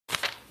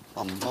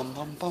Bum, bum,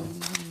 bum, bum,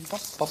 bum,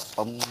 bum,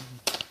 bum.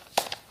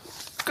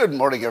 Good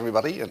morning,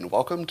 everybody, and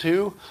welcome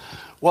to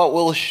what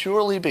will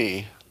surely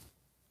be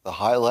the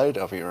highlight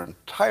of your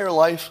entire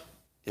life,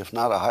 if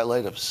not a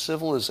highlight of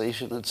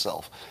civilization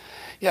itself.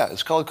 Yeah,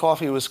 it's called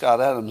Coffee with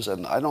Scott Adams,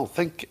 and I don't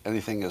think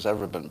anything has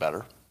ever been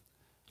better.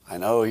 I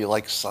know you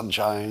like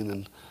sunshine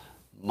and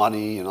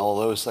money and all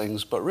those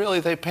things, but really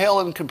they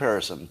pale in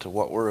comparison to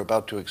what we're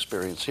about to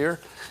experience here,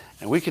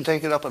 and we can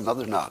take it up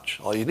another notch.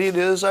 All you need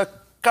is a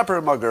cup or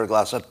a mug or a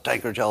glass, a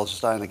tankard, chalice, a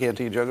stein, a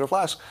canteen, jug or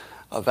flask,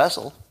 a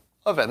vessel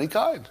of any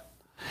kind.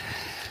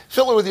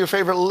 Fill it with your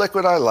favorite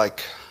liquid I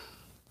like,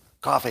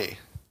 coffee.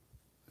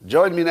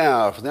 Join me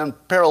now for the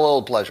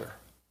unparalleled pleasure,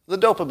 the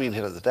dopamine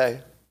hit of the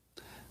day,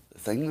 the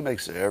thing that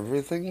makes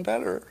everything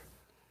better,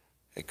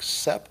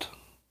 except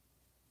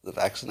the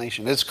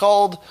vaccination. It's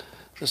called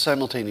the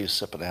simultaneous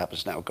sip, and it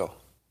happens now. Go.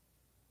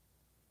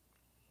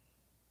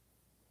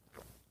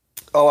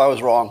 Oh, I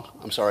was wrong.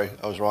 I'm sorry.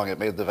 I was wrong. It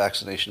made the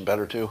vaccination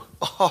better, too.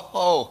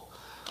 Oh,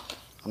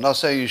 I'm not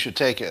saying you should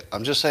take it.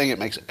 I'm just saying it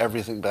makes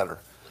everything better.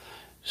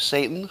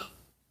 Satan,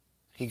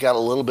 he got a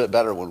little bit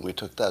better when we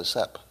took that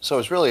sip. So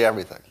it's really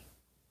everything.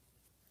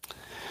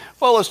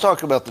 Well, let's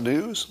talk about the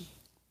news.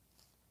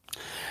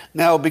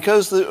 Now,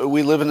 because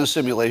we live in a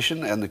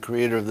simulation, and the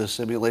creator of this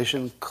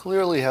simulation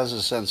clearly has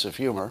a sense of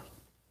humor,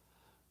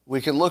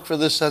 we can look for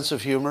this sense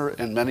of humor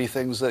in many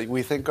things that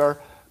we think are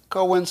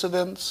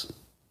coincidence,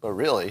 but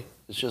really,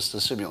 it's just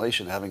a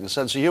simulation having a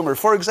sense of humor.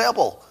 For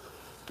example,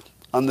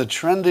 on the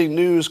trending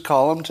news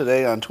column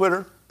today on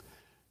Twitter,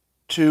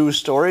 two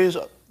stories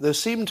that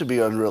seem to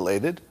be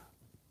unrelated,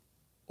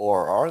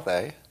 or are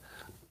they,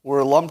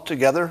 were lumped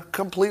together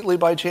completely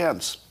by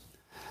chance.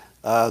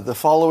 The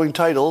following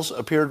titles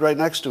appeared right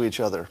next to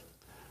each other.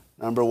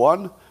 Number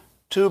one,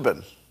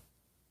 Toobin.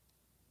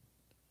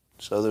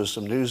 So there's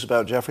some news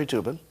about Jeffrey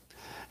Toobin.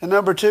 And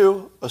number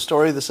two, a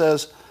story that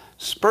says,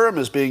 sperm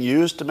is being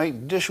used to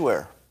make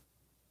dishware.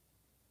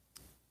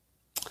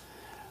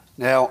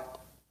 Now,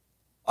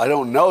 I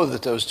don't know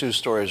that those two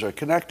stories are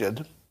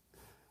connected,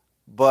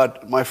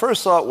 but my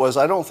first thought was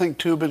I don't think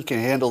Toobin can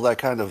handle that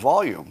kind of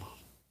volume.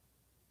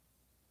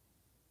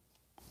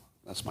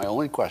 That's my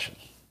only question.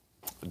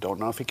 I don't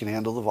know if he can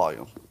handle the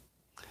volume.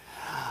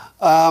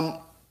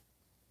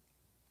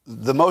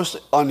 The most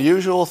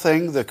unusual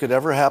thing that could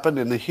ever happen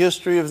in the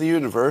history of the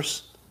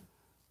universe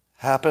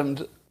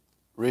happened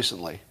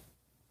recently.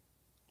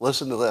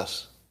 Listen to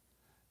this.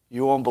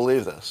 You won't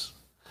believe this.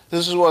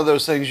 This is one of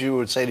those things you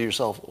would say to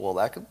yourself, well,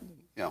 that could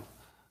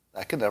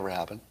never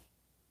happen.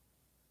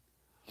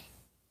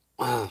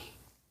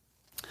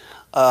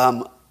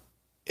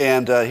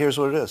 Here's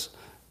what it is.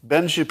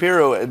 Ben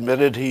Shapiro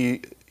admitted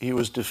he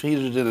was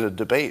defeated in a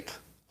debate.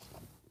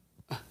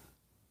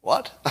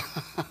 What?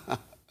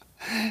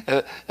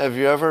 Did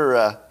you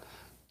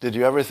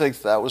ever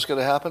think that was going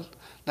to happen?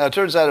 Now, it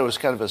turns out it was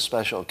kind of a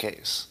special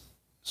case.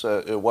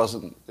 So it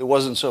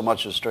wasn't so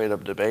much a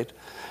straight-up debate.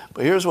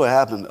 But here's what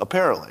happened,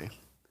 apparently.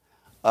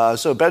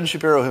 So Ben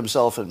Shapiro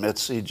himself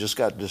admits he just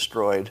got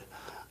destroyed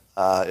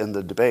in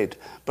the debate.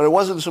 But it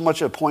wasn't so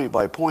much a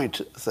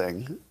point-by-point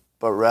thing,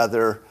 but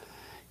rather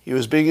he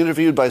was being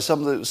interviewed by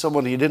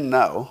someone he didn't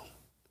know,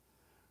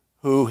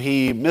 who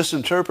he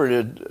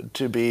misinterpreted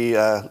to be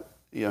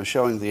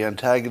showing the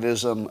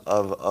antagonism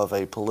of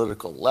a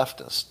political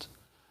leftist.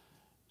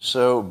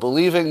 So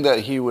believing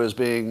that he was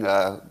being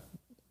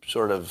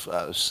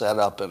set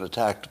up and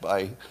attacked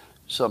by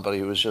somebody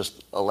who was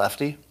just a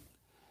lefty,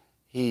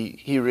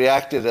 he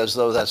reacted as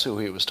though that's who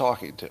he was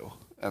talking to.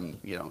 And,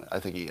 I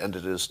think he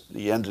ended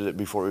it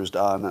before he was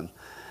done and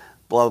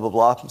blah, blah,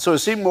 blah. So it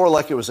seemed more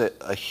like it was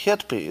a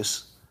hit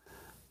piece.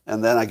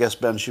 And then I guess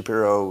Ben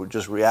Shapiro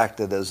just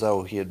reacted as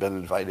though he had been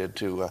invited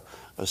to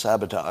a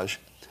sabotage.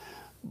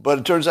 But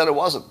it turns out it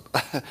wasn't.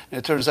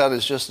 It turns out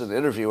it's just an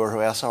interviewer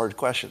who asks hard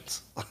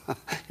questions.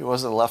 He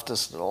wasn't a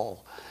leftist at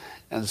all.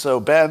 And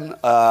so Ben,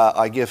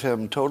 I give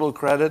him total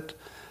credit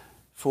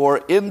for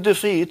in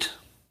defeat,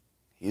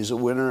 he's a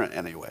winner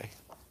anyway.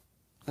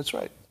 That's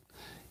right.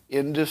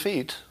 In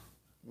defeat,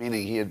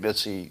 meaning he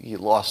admits he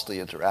lost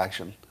the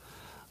interaction.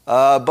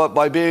 But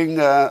by being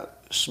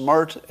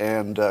smart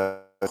and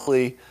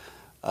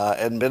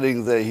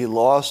admitting that he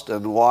lost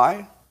and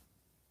why,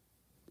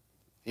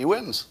 he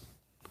wins.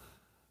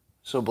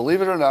 So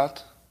believe it or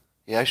not,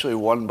 he actually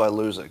won by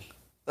losing.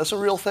 That's a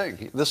real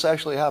thing. This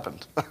actually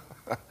happened.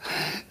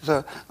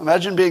 So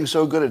imagine being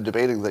so good at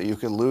debating that you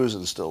can lose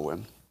and still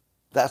win.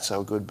 That's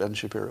how good Ben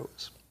Shapiro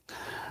is.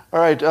 All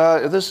right,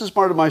 this is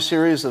part of my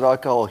series that I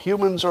call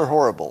Humans Are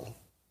Horrible.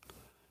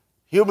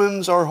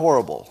 Humans are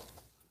horrible.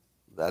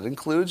 That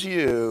includes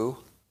you.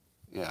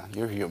 Yeah,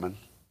 you're human.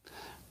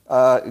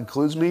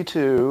 Includes me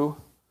too,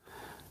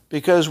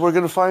 because we're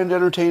going to find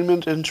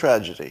entertainment in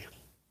tragedy.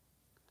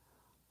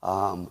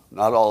 Not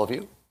all of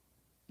you,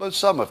 but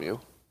some of you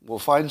will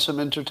find some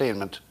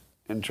entertainment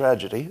in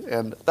tragedy,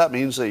 and that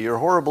means that you're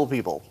horrible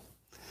people.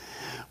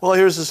 Well,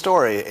 here's the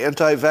story.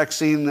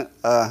 Anti-vaccine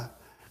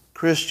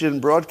Christian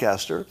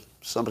broadcaster,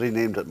 somebody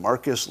named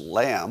Marcus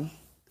Lamb,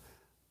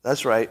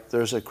 That's right.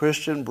 There's a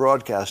Christian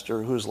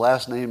broadcaster whose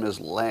last name is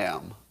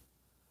Lamb.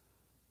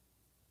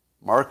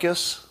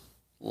 Marcus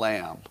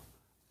Lamb.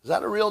 Is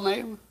that a real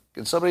name?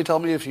 Can somebody tell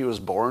me if he was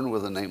born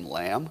with the name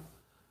Lamb?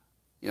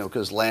 You know,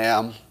 because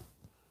Lamb,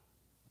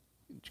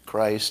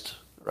 Christ,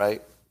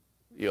 right?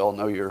 You all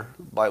know your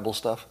Bible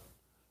stuff.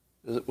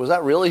 Was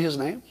that really his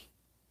name?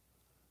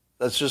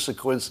 That's just a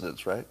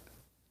coincidence, right?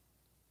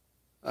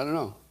 I don't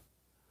know.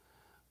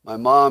 My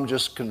mom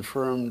just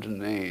confirmed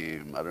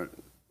name. I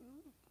don't.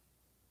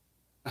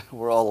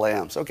 We're all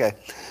lambs. Okay.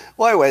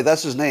 Well, anyway,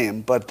 that's his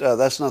name, but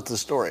that's not the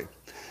story.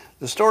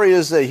 The story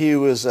is that he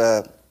was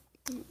an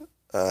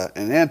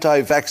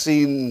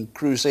anti-vaccine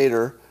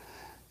crusader,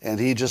 and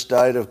he just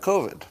died of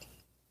COVID.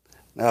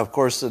 Now, of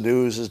course, the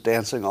news is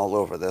dancing all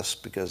over this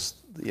because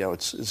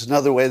it's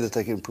another way that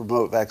they can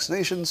promote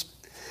vaccinations.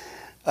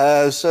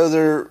 So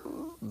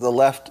the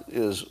left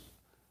is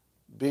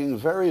being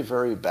very,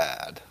 very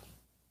bad,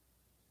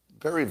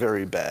 very,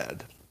 very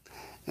bad,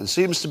 and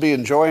seems to be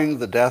enjoying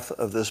the death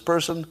of this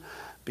person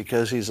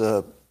because he's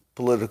a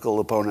political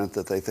opponent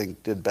that they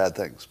think did bad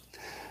things.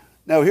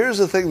 Now, here's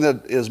the thing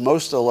that is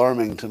most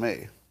alarming to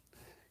me.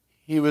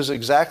 He was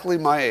exactly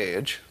my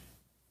age,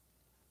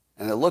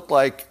 and it looked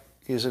like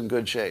he's in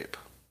good shape,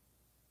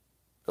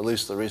 at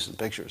least the recent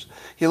pictures.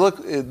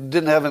 It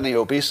didn't have any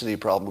obesity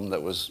problem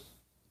that was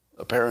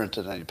apparent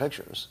in any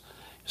pictures.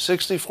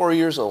 64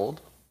 years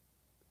old,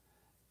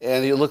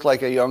 and he looked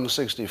like a young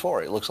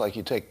 64. He looks like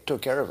he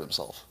took care of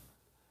himself.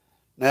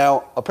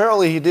 Now,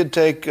 apparently he did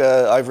take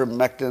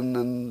ivermectin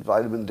and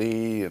vitamin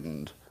D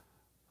and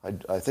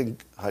I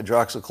think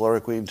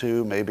hydroxychloroquine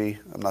too, maybe.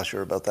 I'm not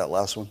sure about that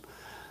last one.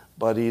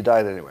 But he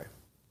died anyway.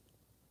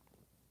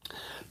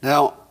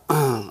 Now,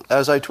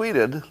 as I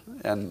tweeted,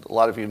 and a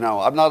lot of you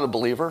know, I'm not a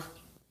believer,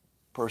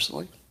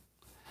 personally.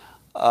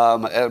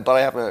 But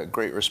I have a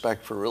great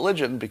respect for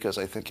religion because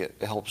I think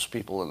it helps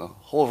people in a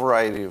whole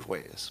variety of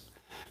ways.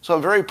 So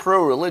I'm very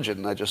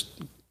pro-religion, I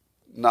just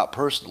not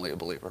personally a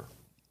believer.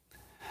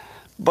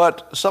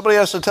 But somebody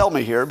has to tell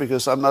me here,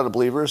 because I'm not a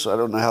believer, so I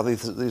don't know how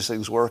these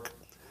things work.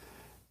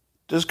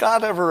 Does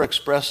God ever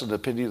express an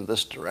opinion of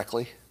this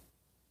directly?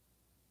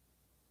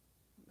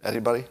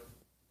 Anybody?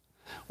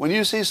 When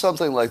you see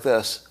something like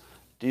this,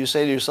 do you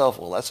say to yourself,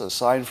 well, that's a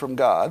sign from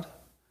God?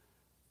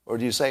 Or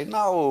do you say,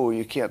 no,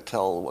 you can't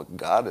tell what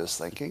God is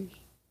thinking?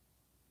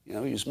 You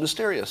know, he's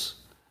mysterious.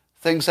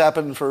 Things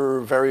happen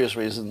for various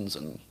reasons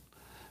and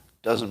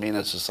doesn't mean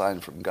it's a sign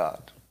from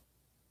God.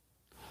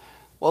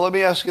 Well, let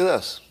me ask you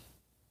this.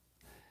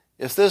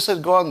 If this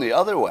had gone the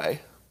other way,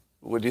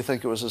 would you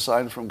think it was a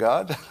sign from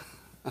God?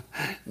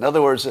 In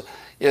other words,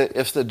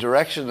 if the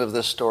direction of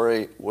this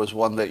story was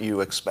one that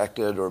you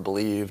expected or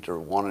believed or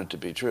wanted to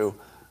be true,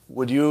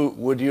 would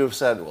you have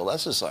said, well,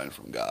 that's a sign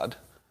from God?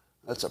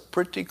 That's a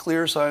pretty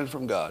clear sign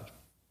from God.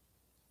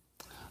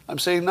 I'm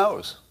saying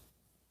no's.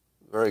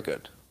 Very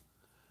good.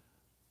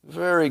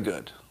 Very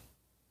good.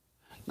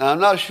 Now, I'm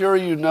not sure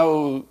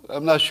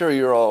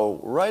you're all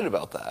right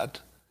about that,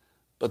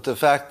 but the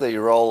fact that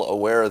you're all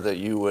aware that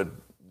you would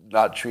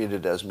not treat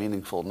it as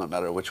meaningful no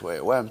matter which way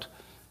it went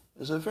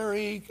is a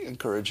very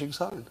encouraging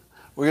sign.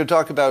 We're going to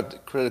talk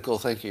about critical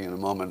thinking in a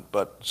moment,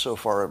 but so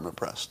far I'm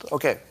impressed.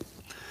 Okay.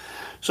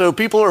 So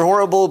people are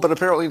horrible, but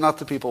apparently not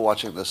the people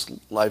watching this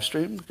live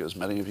stream, because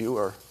many of you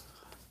are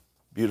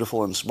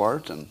beautiful and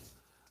smart and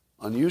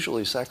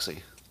unusually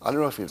sexy. I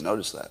don't know if you've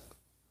noticed that.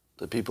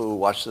 The people who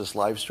watch this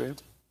live stream.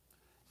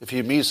 If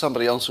you meet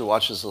somebody else who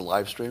watches the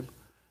live stream,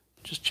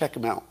 just check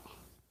them out.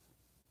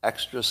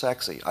 Extra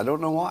sexy. I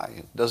don't know why.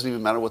 It doesn't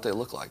even matter what they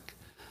look like.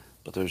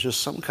 But there's just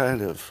some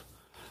kind of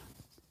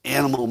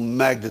animal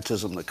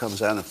magnetism that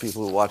comes out of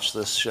people who watch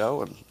this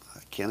show, and I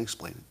can't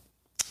explain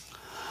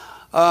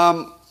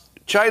it.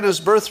 China's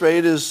birth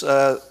rate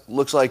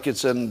looks like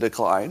it's in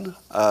decline.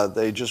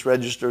 They just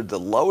registered the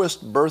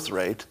lowest birth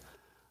rate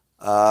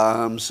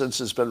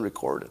since it's been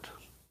recorded.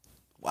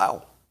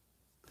 Wow.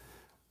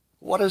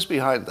 What is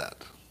behind that?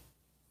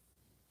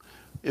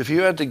 If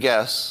you had to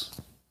guess,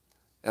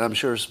 and I'm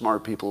sure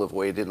smart people have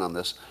weighed in on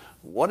this,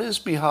 what is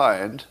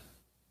behind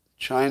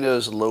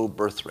China's low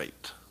birth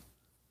rate?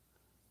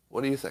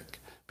 What do you think?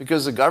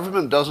 Because the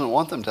government doesn't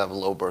want them to have a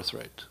low birth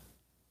rate.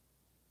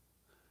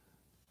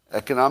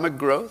 Economic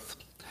growth?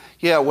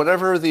 Yeah,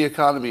 whenever the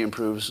economy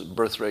improves,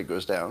 birth rate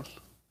goes down,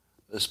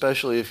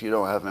 especially if you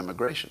don't have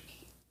immigration.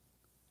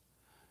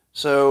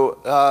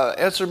 So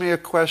answer me a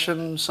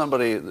question.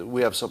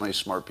 We have so many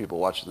smart people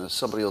watching this.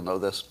 Somebody will know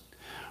this.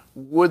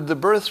 Would the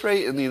birth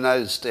rate in the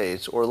United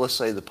States, or let's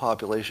say the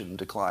population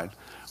decline,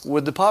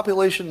 would the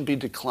population be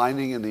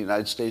declining in the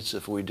United States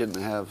if we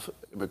didn't have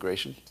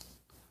immigration?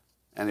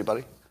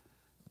 Anybody?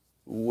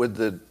 Would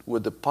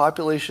the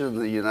population in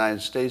the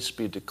United States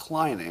be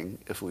declining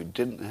if we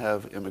didn't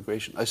have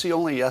immigration? I see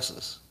only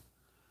yeses.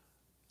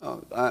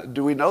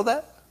 Do we know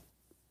that?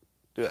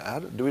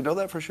 Do we know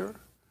that for sure?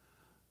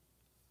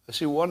 I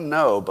see one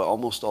no, but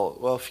almost all,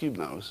 well, a few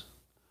no's.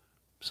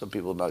 Some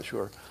people are not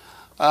sure.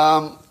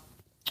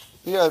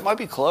 Yeah, it might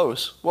be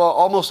close. Well,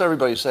 almost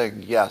everybody's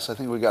saying yes. I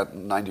think we got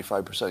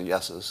 95%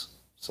 yeses.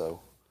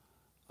 So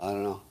I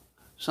don't know.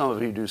 Some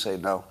of you do say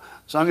no.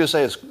 So I'm going to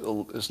say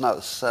it's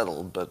not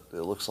settled, but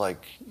it looks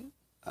like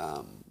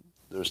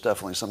there's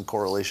definitely some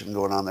correlation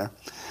going on there.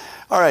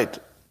 All right.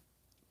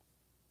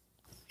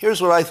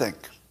 Here's what I think.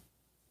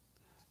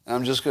 And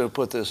I'm just going to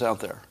put this out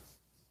there.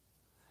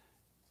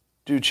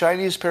 Do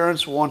Chinese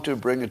parents want to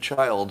bring a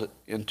child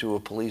into a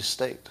police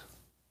state?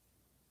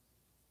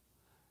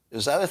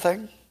 Is that a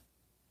thing?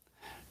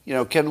 You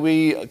know, can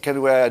we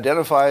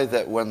identify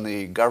that when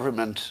the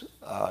government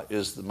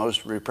is the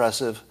most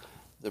repressive,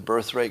 the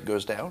birth rate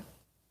goes down?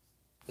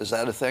 Is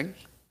that a thing?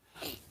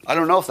 I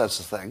don't know if that's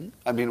a thing.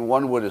 I mean,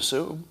 one would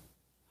assume.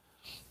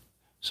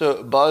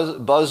 So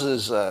Buzz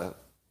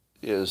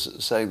is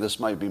saying this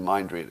might be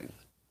mind reading.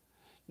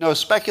 No,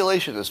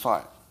 speculation is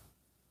fine.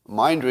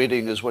 Mind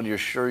reading is when you're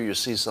sure you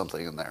see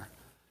something in there.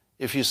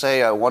 If you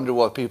say, I wonder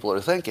what people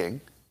are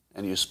thinking,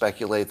 and you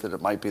speculate that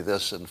it might be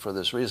this and for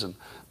this reason,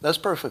 that's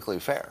perfectly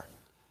fair.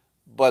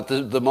 But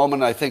the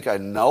moment I think I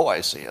know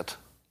I see it,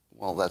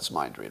 well, that's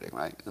mind reading,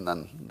 right? And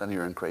then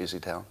you're in crazy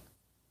town.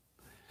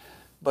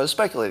 But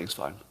speculating's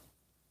fine.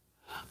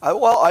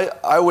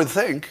 I would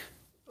think,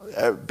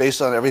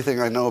 based on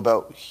everything I know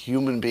about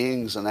human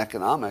beings and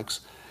economics,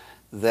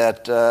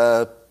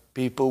 that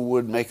people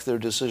would make their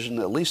decision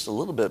at least a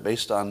little bit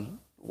based on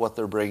what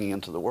they're bringing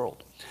into the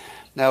world.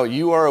 Now,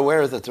 you are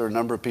aware that there are a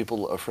number of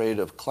people afraid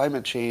of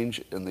climate change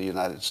in the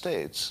United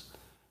States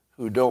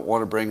who don't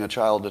want to bring a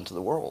child into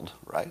the world,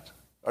 right?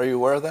 Are you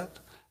aware of that?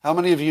 How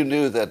many of you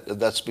knew that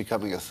that's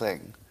becoming a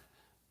thing?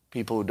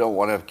 People who don't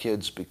want to have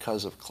kids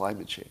because of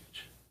climate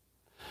change.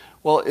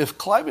 Well, if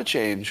climate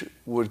change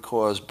would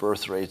cause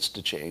birth rates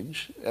to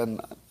change,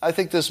 and I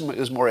think this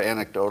is more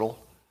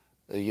anecdotal,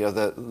 you know,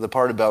 the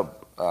part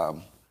about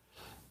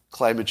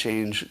climate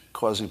change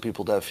causing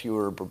people to have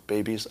fewer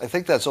babies, I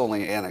think that's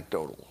only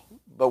anecdotal.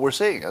 But we're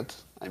seeing it.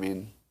 I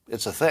mean,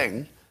 it's a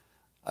thing.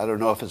 I don't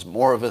know if it's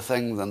more of a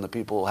thing than the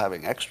people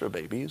having extra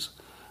babies,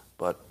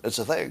 but it's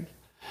a thing.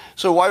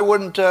 So why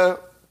wouldn't,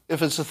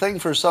 if it's a thing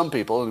for some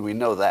people, and we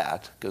know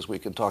that, because we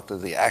can talk to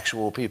the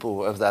actual people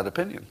who have that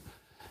opinion,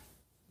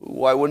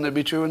 why wouldn't it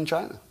be true in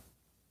China?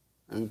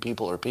 I mean,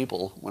 people are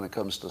people when it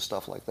comes to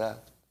stuff like that.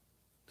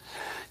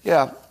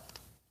 Yeah.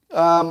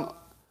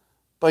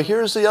 But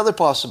here's the other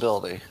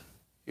possibility.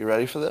 You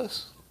ready for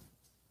this?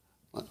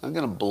 I'm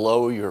going to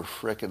blow your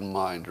frickin'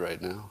 mind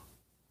right now.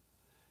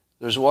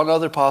 There's one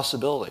other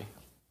possibility.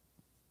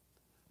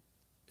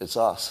 It's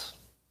us,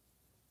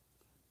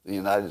 the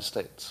United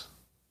States.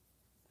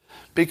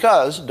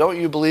 Because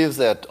don't you believe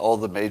that all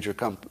the major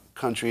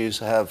countries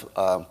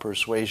have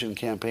persuasion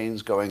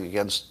campaigns going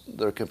against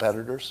their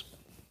competitors?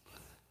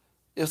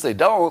 If they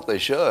don't, they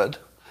should.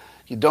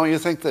 Don't you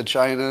think that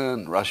China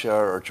and Russia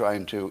are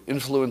trying to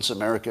influence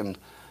American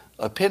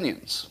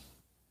opinions?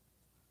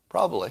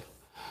 Probably.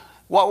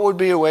 What would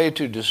be a way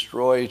to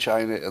destroy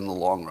China in the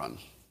long run?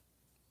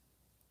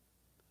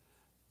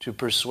 To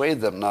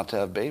persuade them not to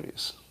have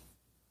babies.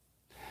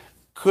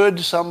 Could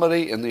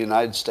somebody in the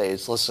United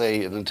States, let's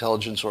say an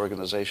intelligence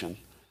organization,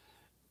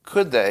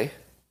 could they,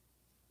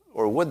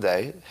 or would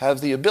they,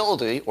 have the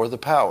ability or the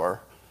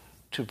power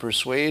to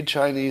persuade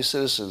Chinese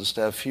citizens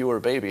to have fewer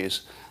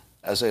babies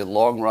as a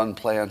long-run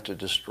plan to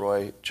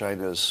destroy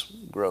China's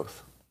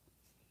growth?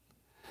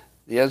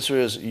 The answer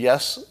is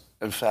yes,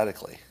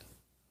 emphatically.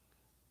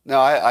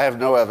 Now, I have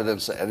no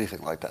evidence that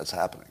anything like that's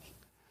happening.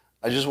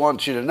 I just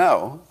want you to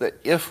know that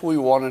if we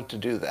wanted to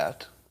do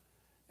that,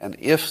 and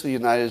if the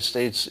United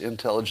States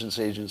intelligence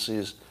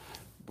agencies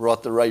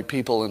brought the right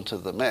people into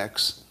the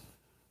mix,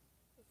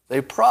 they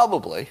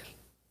probably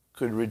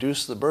could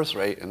reduce the birth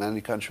rate in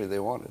any country they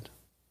wanted.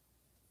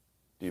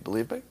 Do you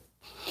believe me?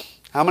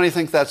 How many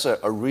think that's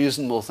a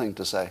reasonable thing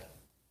to say?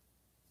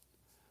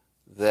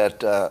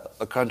 That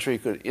a country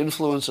could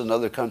influence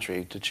another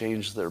country to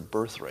change their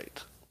birth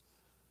rate?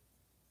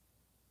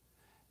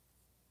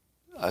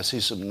 I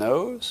see some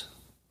no's.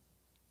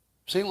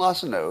 I'm seeing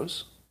lots of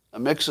no's. A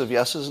mix of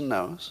yeses and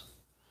no's.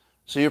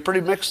 So you're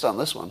pretty mixed on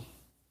this one.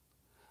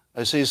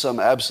 I see some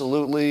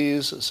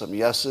absolutelys, some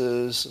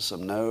yeses,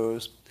 some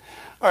no's.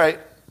 All right.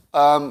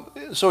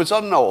 So it's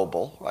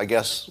unknowable, I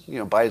guess,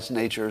 by its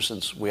nature,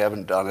 since we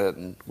haven't done it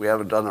and we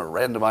haven't done a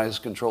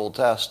randomized controlled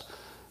test.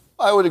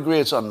 I would agree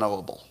it's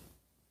unknowable.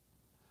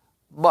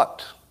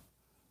 But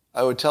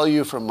I would tell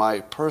you from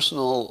my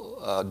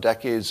personal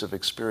decades of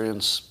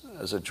experience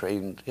as a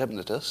trained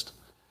hypnotist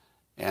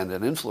and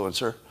an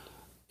influencer,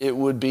 it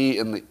would be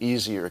in the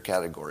easier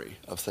category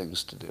of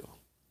things to do.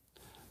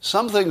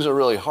 Some things are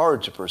really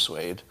hard to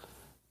persuade.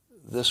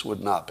 This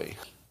would not be.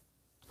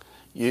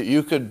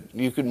 You could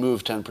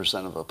move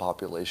 10% of a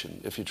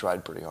population if you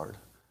tried pretty hard.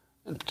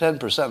 And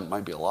 10%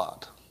 might be a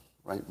lot,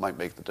 right? Might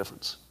make the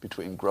difference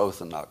between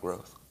growth and not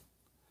growth.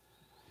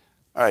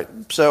 All right,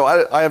 so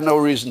I have no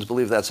reason to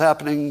believe that's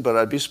happening, but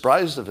I'd be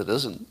surprised if it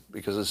isn't,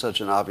 because it's such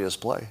an obvious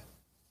play.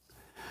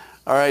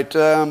 All right,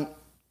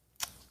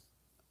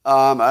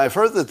 I've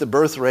heard that the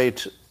birth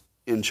rate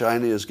in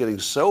China is getting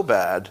so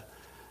bad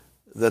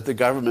that the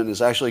government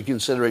is actually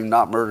considering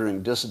not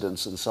murdering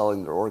dissidents and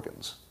selling their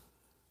organs.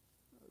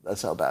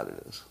 That's how bad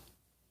it is.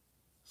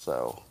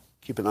 So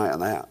keep an eye on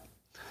that.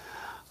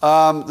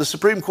 The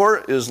Supreme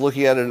Court is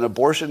looking at an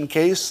abortion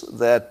case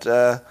that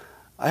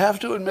I have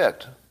to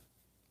admit,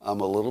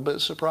 I'm a little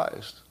bit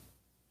surprised.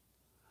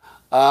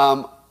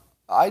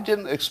 I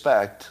didn't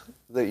expect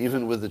that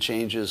even with the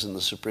changes in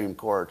the Supreme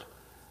Court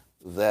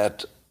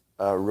that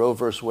Roe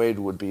v. Wade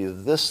would be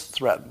this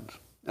threatened.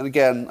 And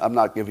again, I'm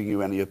not giving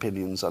you any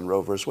opinions on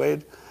Roe v.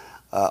 Wade.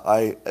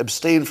 I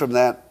abstain from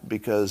that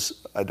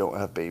because I don't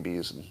have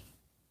babies and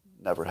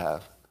never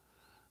have.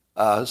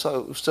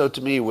 So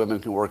to me, women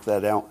can work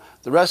that out.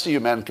 The rest of you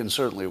men can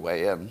certainly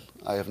weigh in.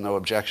 I have no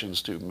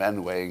objections to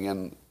men weighing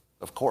in.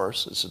 Of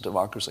course, it's a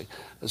democracy.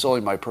 It's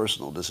only my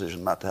personal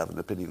decision not to have an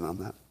opinion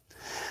on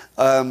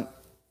that.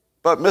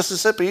 But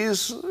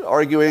Mississippi's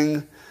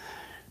arguing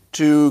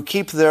to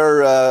keep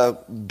their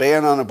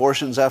ban on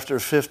abortions after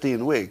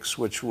 15 weeks,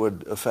 which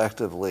would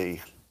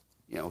effectively,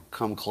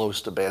 come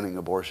close to banning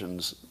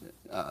abortions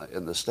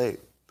in the state.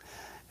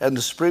 And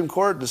the Supreme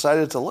Court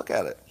decided to look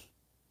at it.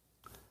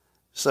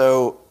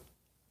 So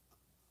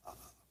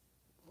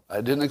I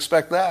didn't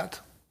expect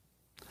that.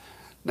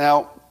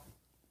 Now,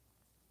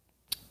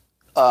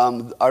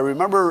 I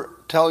remember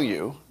telling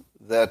you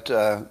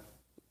that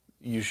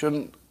you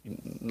shouldn't,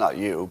 not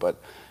you, but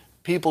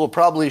people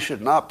probably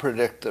should not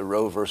predict that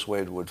Roe v.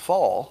 Wade would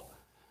fall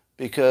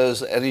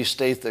because any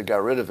state that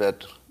got rid of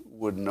it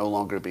would no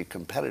longer be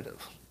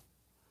competitive.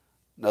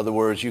 In other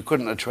words, you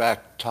couldn't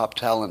attract top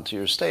talent to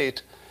your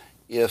state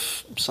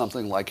if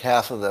something like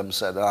half of them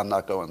said, I'm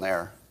not going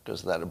there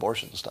because of that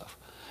abortion stuff.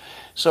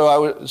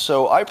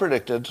 So I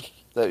predicted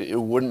that it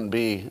wouldn't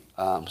be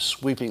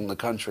sweeping the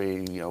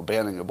country,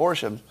 banning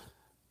abortion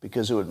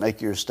because it would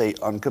make your state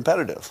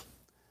uncompetitive.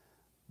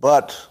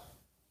 But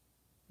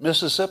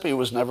Mississippi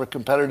was never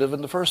competitive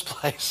in the first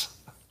place.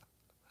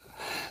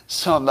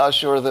 So I'm not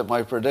sure that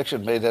my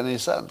prediction made any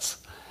sense.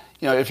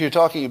 If you're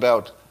talking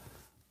about,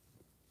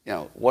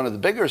 one of the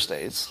bigger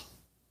states,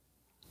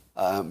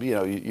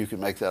 you can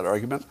make that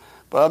argument.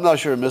 But I'm not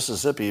sure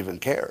Mississippi even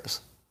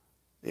cares.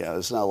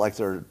 It's not like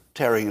they're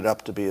tearing it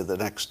up to be the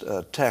next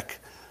tech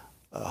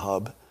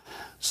hub.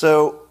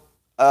 So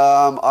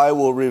I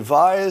will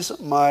revise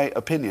my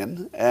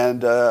opinion,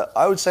 and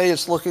I would say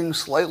it's looking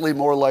slightly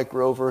more like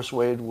Roe v.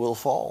 Wade will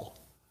fall,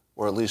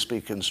 or at least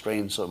be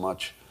constrained so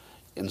much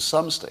in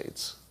some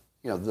states.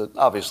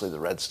 Obviously the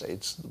red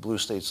states, the blue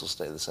states will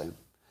stay the same.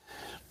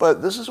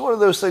 But this is one of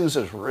those things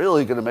that's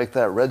really going to make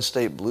that red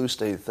state, blue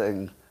state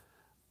thing,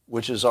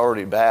 which is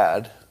already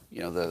bad,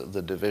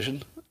 the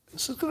division,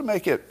 this is going to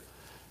make it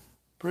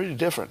pretty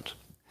different.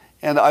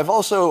 And I've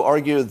also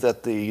argued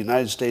that the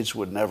United States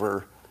would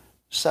never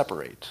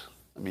separate.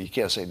 I mean, you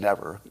can't say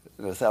never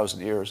in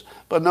 1,000 years,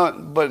 but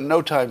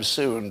no time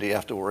soon do you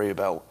have to worry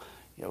about,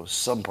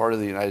 some part of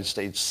the United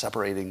States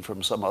separating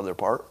from some other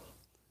part.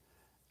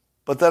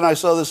 But then I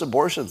saw this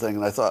abortion thing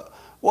and I thought,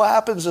 what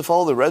happens if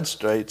all the red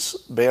states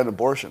ban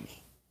abortion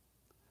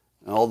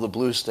and all the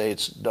blue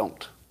states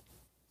don't?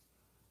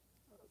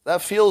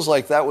 That feels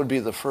like that would be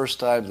the first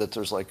time that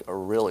there's like a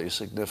really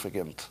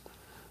significant,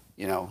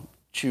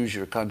 choose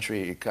your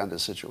country kind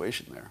of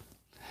situation there.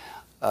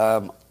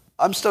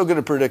 I'm still going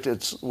to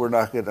predict we're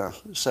not going to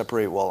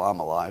separate while I'm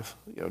alive,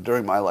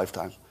 during my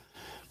lifetime.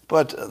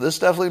 But this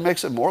definitely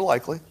makes it more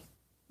likely,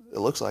 it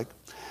looks like.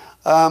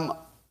 And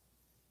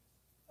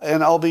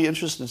I'll be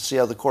interested to see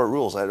how the court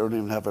rules. I don't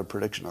even have a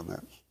prediction on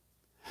that.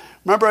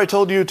 Remember I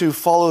told you to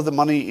follow the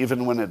money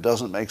even when it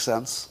doesn't make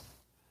sense?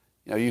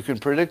 You can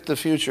predict the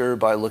future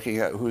by looking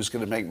at who's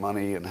going to make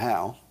money and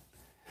how.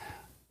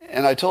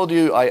 And I told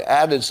you I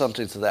added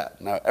something to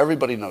that. Now,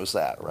 everybody knows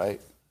that,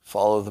 right?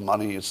 Follow the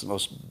money. It's the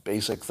most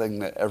basic thing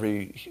that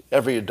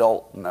every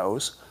adult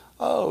knows.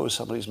 Oh,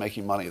 somebody's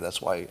making money.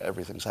 That's why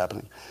everything's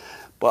happening.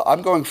 But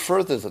I'm going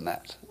further than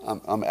that.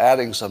 I'm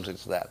adding something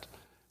to that,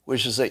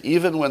 which is that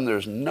even when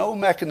there's no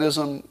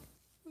mechanism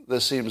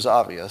that seems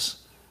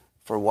obvious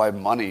for why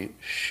money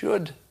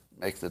should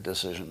make the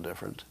decision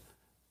different,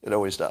 it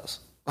always does,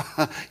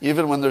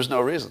 even when there's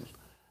no reason.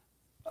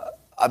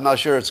 I'm not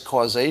sure it's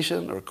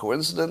causation or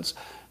coincidence,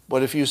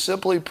 but if you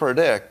simply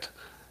predict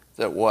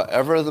that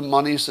whatever the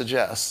money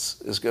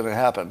suggests is going to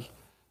happen,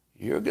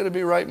 you're going to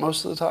be right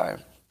most of the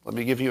time. Let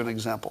me give you an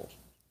example.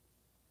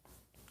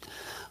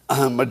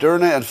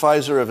 Moderna and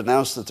Pfizer have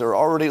announced that they're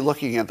already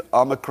looking at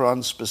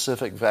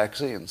Omicron-specific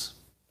vaccines.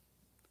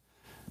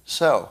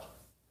 So,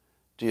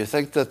 do you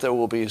think that there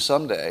will be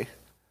someday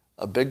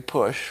a big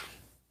push,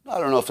 I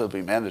don't know if it'll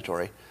be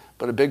mandatory,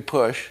 but a big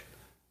push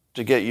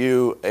to get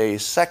you a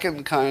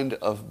second kind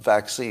of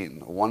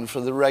vaccine, one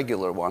for the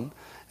regular one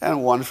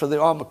and one for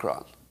the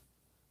Omicron?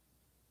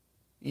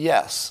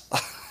 Yes.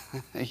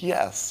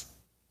 Yes.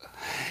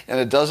 And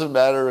it doesn't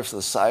matter if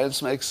the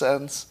science makes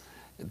sense.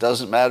 It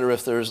doesn't matter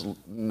if there's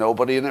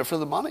nobody in it for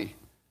the money.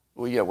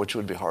 Well, yeah, which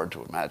would be hard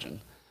to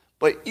imagine.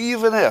 But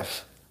even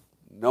if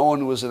no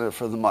one was in it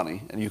for the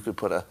money and you could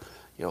put a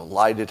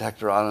lie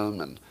detector on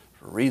them and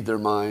read their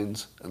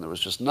minds and there was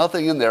just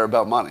nothing in there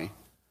about money,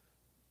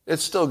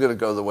 it's still going to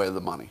go the way of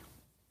the money,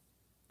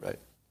 right?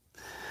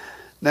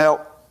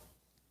 Now,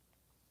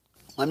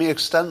 let me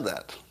extend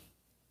that.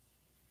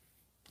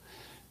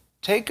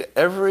 Take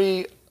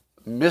every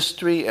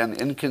mystery and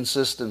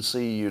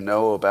inconsistency you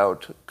know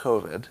about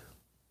COVID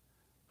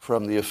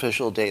from the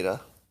official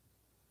data.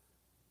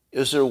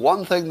 Is there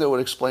one thing that would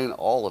explain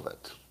all of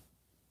it?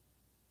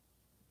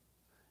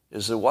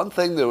 Is there one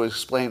thing that would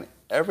explain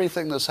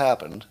everything that's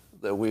happened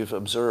that we've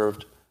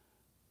observed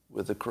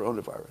with the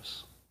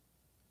coronavirus?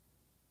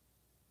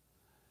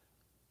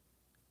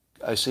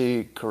 I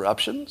see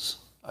corruptions,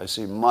 I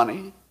see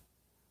money,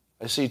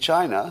 I see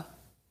China,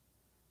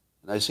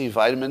 and I see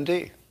vitamin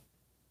D.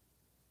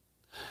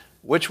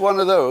 Which one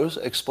of those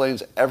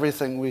explains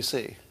everything we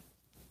see?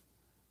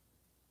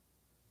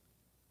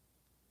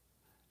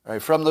 All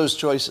right, from those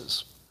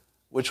choices,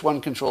 which one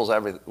controls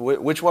everything?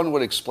 Which one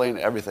would explain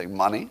everything?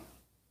 Money,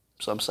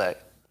 some say.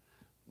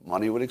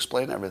 Money would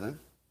explain everything.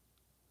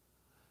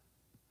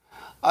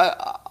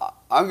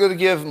 I'm going to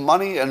give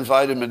money and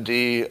vitamin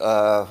D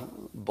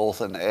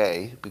both an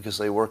A because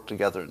they work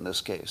together in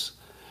this case.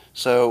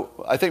 So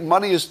I think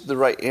money is the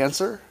right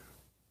answer,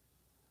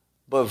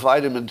 but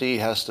vitamin D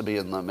has to be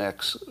in the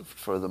mix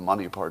for the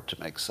money part to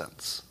make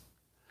sense.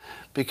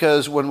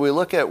 Because when we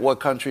look at what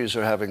countries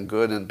are having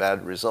good and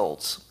bad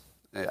results,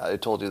 I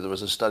told you there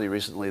was a study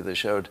recently that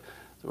showed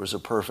there was a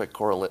perfect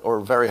correlation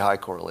or very high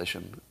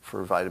correlation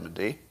for vitamin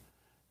D.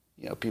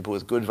 You know, people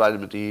with good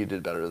vitamin D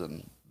did better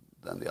than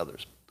the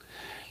others.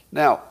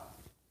 Now,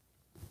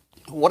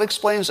 what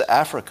explains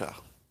Africa?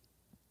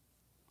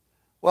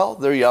 Well,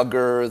 they're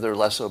younger, they're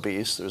less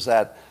obese, there's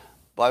that.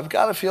 But I've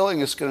got a feeling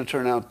it's going to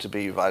turn out to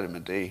be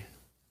vitamin D,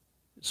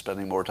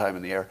 spending more time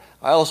in the air.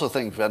 I also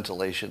think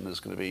ventilation is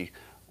going to be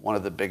one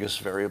of the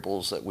biggest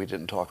variables that we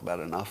didn't talk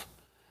about enough.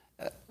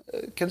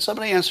 Can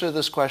somebody answer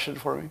this question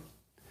for me?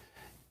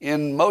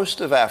 In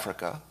most of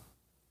Africa,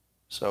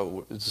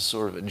 so it's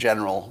sort of a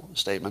general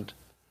statement,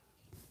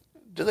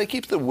 do they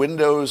keep the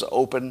windows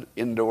open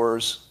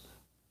indoors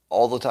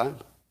all the time?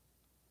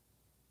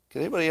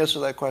 Can anybody answer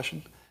that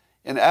question?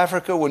 In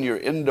Africa, when you're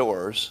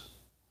indoors,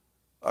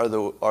 are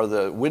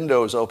the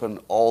windows open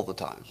all the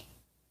time?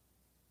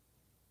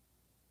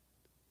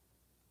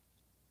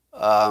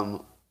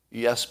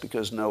 Yes,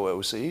 because no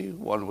OC,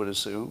 one would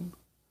assume.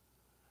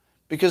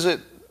 Because it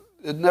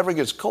never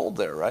gets cold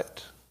there,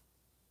 right?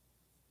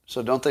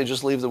 So don't they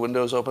just leave the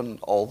windows open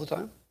all the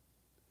time?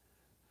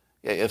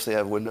 Yeah, if they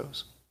have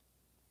windows.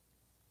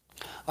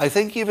 I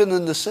think even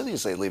in the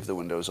cities they leave the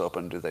windows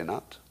open, do they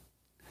not?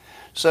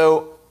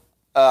 So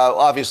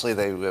obviously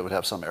they would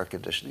have some air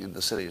conditioning in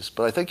the cities,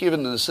 but I think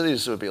even in the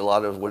cities there would be a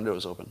lot of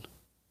windows open.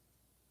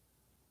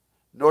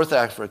 North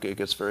Africa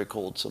gets very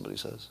cold, somebody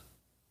says.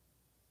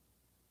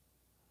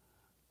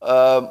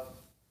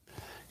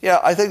 Yeah,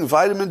 I think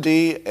vitamin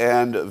D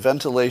and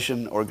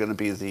ventilation are going to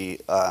be the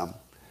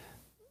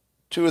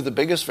two of the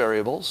biggest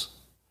variables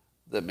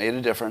that made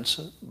a difference,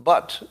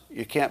 but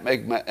you can't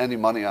make any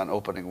money on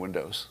opening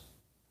windows.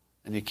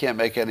 And you can't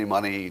make any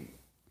money,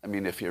 I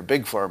mean, if you're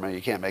big pharma,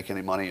 you can't make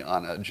any money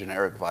on a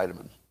generic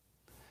vitamin.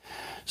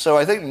 So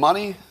I think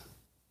money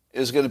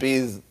is going to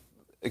be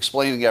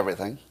explaining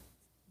everything,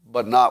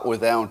 but not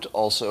without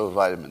also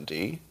vitamin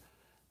D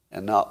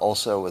and not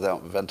also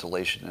without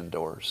ventilation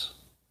indoors.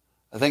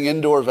 I think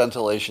indoor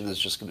ventilation is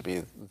just going to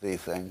be the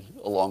thing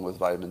along with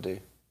vitamin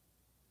D.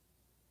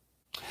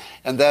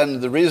 And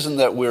then the reason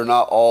that we're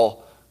not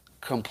all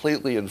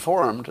completely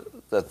informed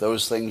that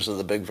those things are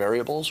the big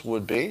variables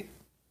would be,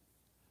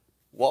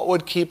 what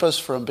would keep us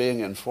from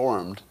being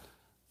informed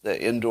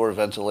that indoor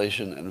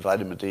ventilation and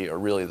vitamin D are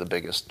really the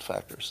biggest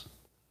factors?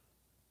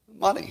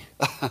 Money.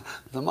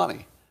 The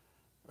money,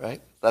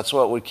 right? That's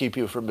what would keep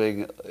you from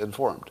being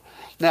informed.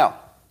 Now,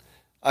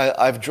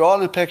 I've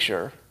drawn a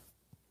picture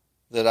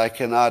that I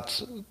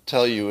cannot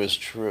tell you is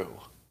true,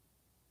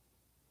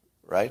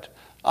 right?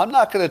 I'm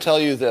not going to tell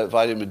you that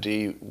vitamin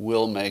D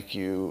will make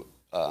you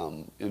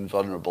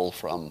invulnerable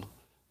from,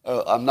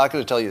 I'm not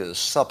going to tell you that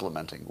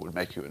supplementing would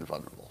make you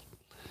invulnerable.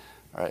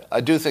 All right.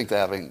 I do think that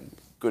having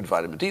good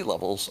vitamin D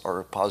levels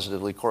are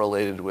positively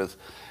correlated with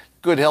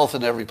good health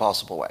in every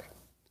possible way,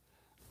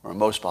 or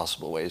most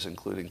possible ways,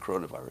 including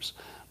coronavirus.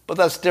 But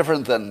that's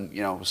different than,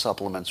 you know,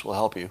 supplements will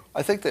help you.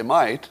 I think they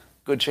might,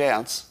 good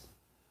chance,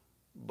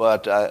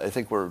 but I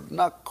think we're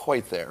not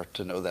quite there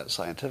to know that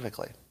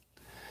scientifically.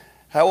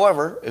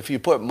 However, if you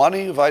put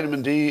money,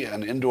 vitamin D,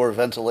 and indoor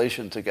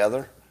ventilation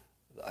together,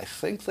 I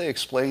think they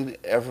explain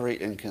every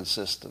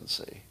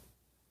inconsistency.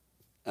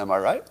 Am I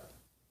right?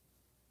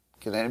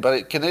 Can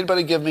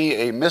anybody give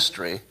me a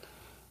mystery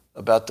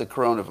about the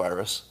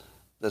coronavirus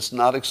that's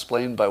not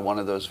explained by one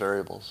of those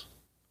variables?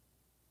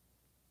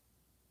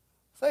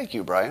 Thank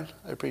you, Brian.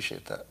 I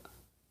appreciate that.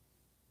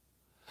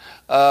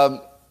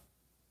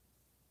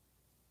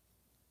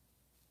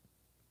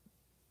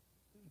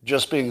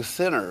 Just being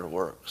thinner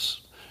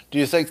works. Do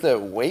you think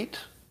that weight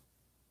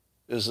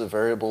is the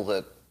variable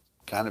that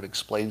kind of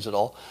explains it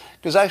all?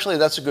 Because actually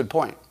that's a good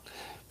point.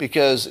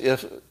 Because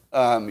if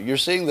you're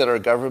seeing that our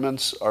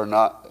governments are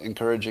not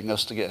encouraging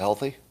us to get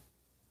healthy.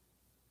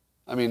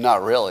 I mean,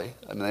 not really.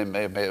 I mean,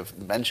 they may have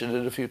mentioned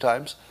it a few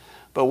times.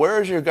 But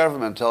where is your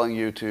government telling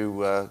you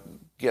to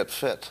get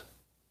fit?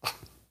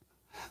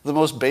 The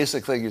most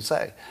basic thing you'd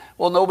say.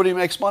 Well, nobody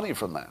makes money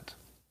from that,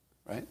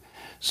 right?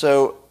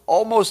 So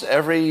almost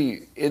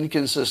every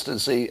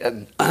inconsistency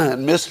and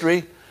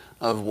mystery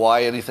of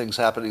why anything's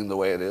happening the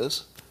way it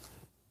is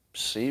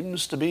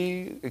seems to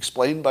be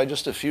explained by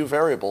just a few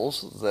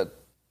variables that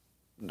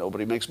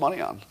nobody makes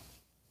money on.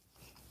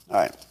 All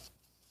right.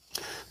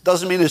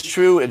 Doesn't mean it's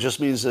true. It just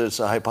means that it's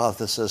a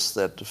hypothesis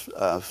that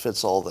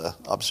fits all the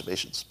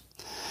observations.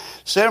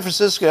 San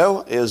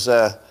Francisco is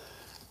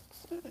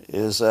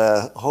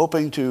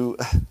hoping to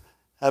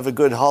have a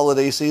good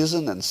holiday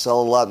season and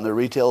sell a lot in the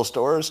retail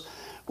stores,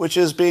 which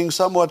is being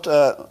somewhat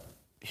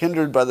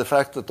hindered by the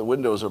fact that the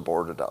windows are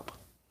boarded up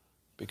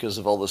because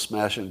of all the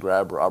smash and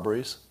grab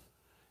robberies.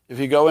 If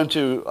you go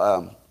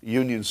into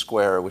Union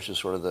Square, which is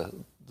sort of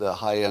the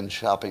high-end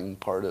shopping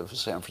part of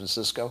San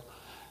Francisco,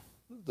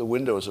 the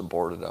windows are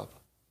boarded up.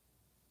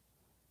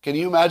 Can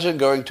you imagine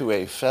going to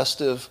a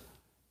festive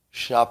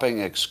shopping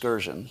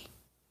excursion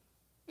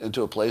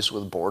into a place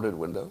with boarded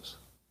windows?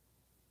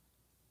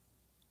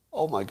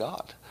 Oh my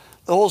God.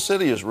 The whole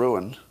city is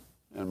ruined,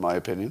 in my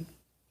opinion.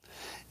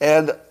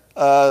 And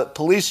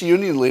police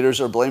union leaders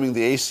are blaming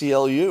the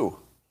ACLU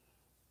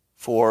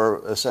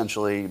for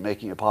essentially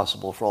making it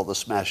possible for all the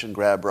smash and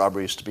grab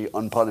robberies to be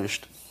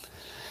unpunished.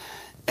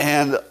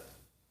 And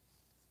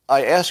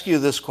I ask you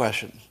this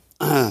question.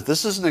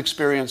 This is an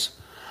experience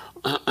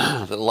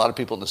that a lot of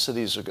people in the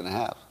cities are going to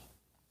have.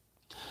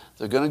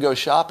 They're going to go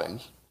shopping,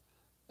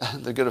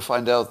 and they're going to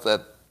find out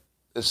that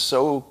it's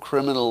so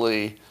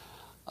criminally,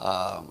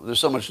 there's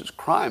so much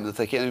crime that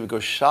they can't even go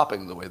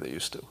shopping the way they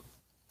used to.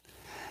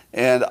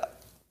 And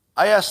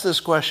I ask this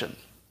question.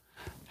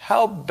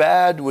 How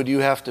bad would you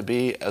have to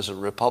be as a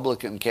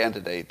Republican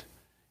candidate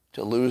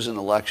to lose an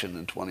election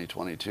in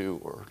 2022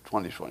 or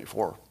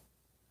 2024?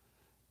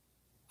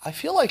 I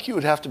feel like you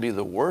would have to be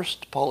the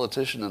worst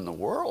politician in the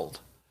world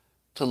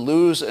to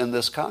lose in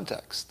this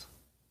context.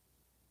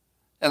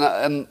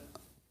 And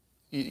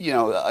you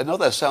know, I know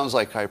that sounds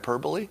like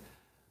hyperbole,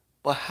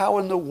 but how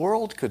in the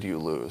world could you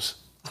lose?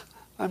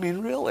 I mean,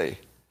 really,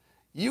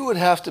 you would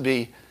have to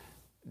be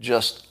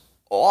just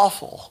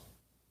awful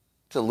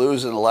to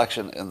lose an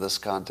election in this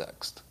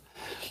context.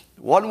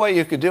 One way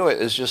you could do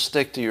it is just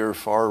stick to your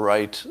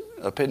far-right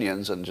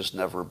opinions and just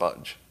never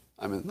budge.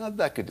 I mean,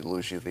 that could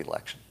lose you the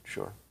election,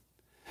 sure.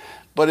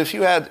 But if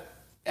you had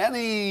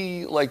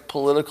any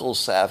political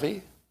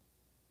savvy,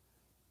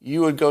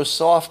 you would go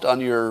soft on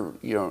your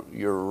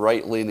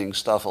right-leaning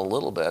stuff a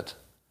little bit,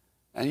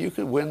 and you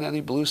could win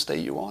any blue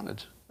state you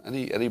wanted,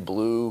 any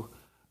blue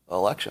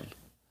election.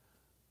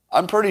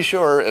 I'm pretty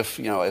sure if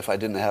I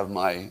didn't have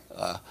my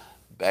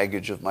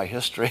baggage of my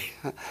history,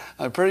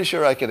 I'm pretty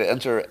sure I could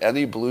enter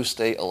any blue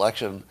state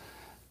election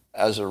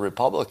as a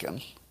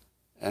Republican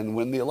and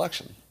win the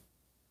election,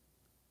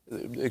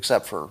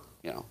 except for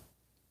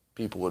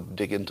people would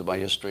dig into my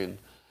history and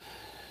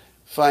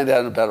find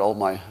out about all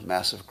my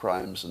massive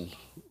crimes and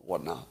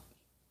whatnot.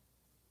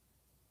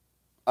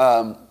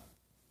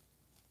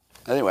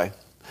 Anyway,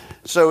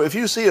 so if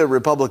you see a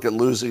Republican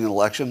losing an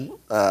election,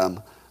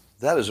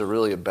 that is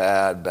really a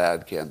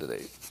bad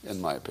candidate, in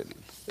my opinion.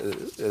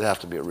 It'd have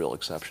to be a real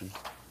exception.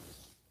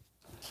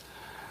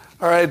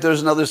 All right,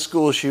 there's another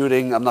school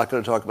shooting. I'm not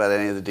going to talk about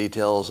any of the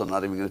details. I'm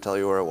not even going to tell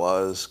you where it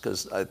was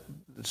because I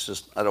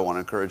don't want to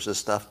encourage this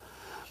stuff.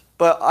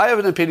 But I have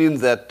an opinion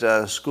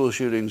that school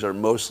shootings are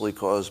mostly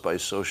caused by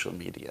social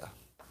media.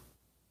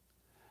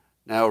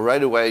 Now,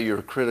 right away,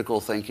 your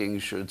critical thinking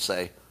should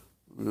say,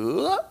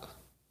 "What?"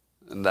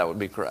 And that would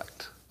be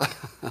correct.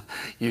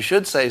 You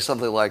should say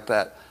something like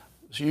that.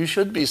 So you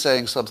should be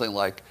saying something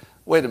like,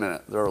 wait a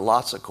minute, there are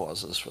lots of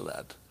causes for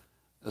that.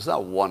 There's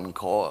not one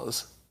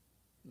cause.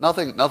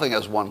 Nothing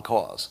has one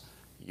cause.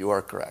 You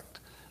are correct.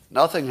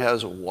 Nothing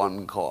has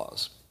one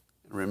cause.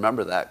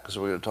 Remember that because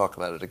we're going to talk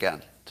about it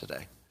again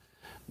today.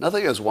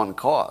 Nothing has one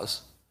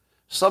cause.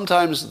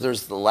 Sometimes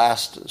there's the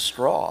last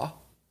straw,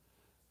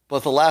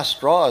 but the last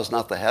straw is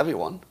not the heavy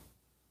one.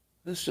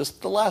 It's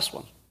just the last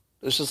one.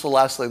 It's just the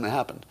last thing that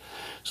happened.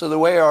 So the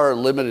way our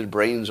limited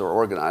brains are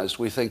organized,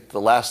 we think the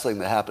last thing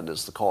that happened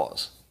is the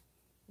cause.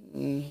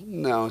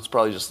 No, it's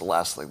probably just the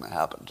last thing that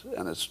happened,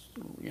 and it's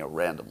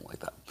random like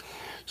that.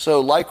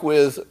 So like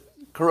with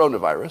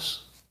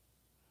coronavirus,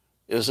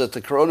 is it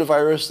the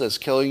coronavirus that's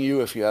killing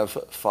you if you have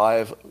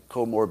 5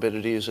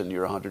 comorbidities and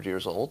you're 100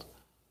 years old?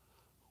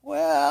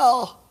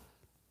 Well,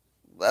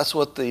 that's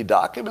what the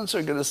documents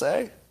are going to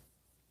say.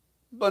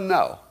 But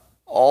no,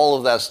 all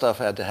of that stuff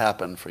had to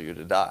happen for you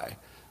to die.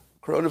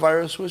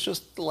 Coronavirus was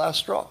just the last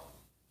straw.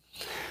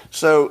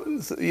 So,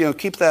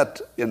 keep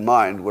that in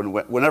mind.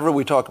 Whenever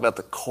we talk about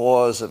the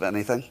cause of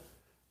anything,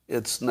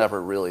 it's never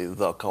really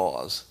the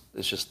cause.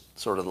 It's just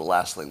sort of the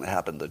last thing that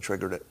happened that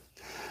triggered it.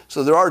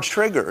 So there are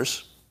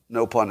triggers,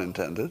 no pun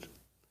intended.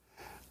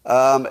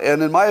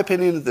 And in my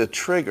opinion, the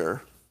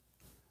trigger,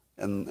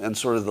 and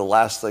sort of the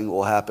last thing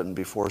will happen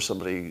before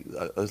somebody,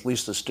 at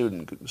least a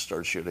student,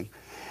 starts shooting,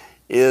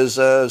 is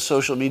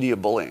social media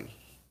bullying.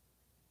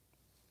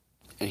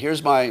 And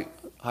here's my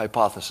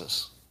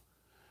hypothesis.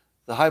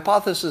 The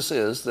hypothesis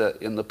is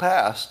that in the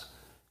past,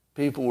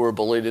 people were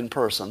bullied in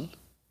person,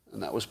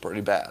 and that was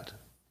pretty bad.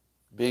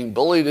 Being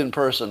bullied in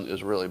person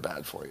is really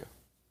bad for you.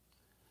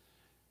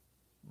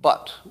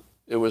 But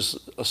it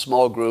was a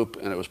small group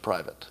and it was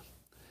private.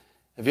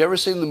 Have you ever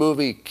seen the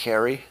movie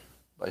Carrie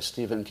by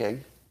Stephen King?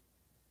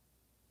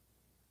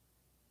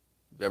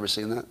 Have you ever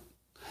seen that?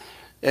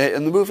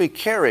 In the movie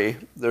Carrie,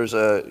 there's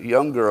a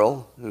young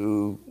girl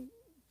who,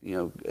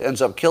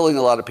 ends up killing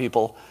a lot of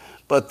people,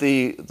 but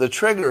the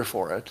trigger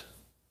for it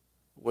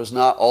was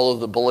not all of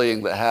the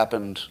bullying that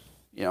happened,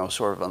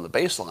 sort of on the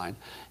baseline.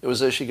 It was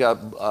that she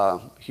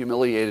got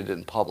humiliated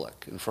in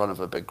public in front of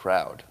a big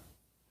crowd.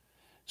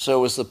 So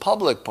it was the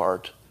public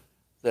part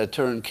that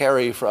turned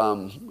Carrie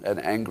from an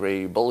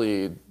angry,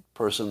 bullied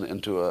person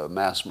into a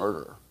mass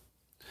murderer.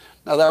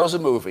 Now, that was a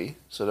movie,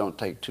 so don't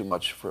take too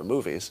much for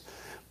movies.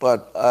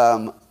 But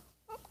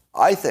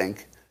I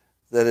think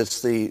that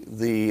it's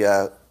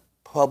the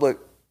public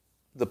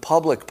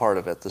part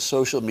of it, the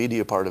social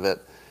media part of it,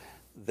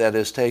 that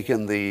has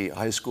taken the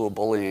high school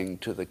bullying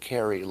to the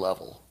Carrie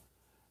level.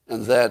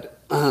 And that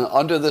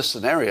under this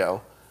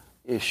scenario,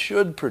 it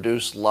should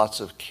produce lots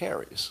of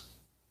Carries.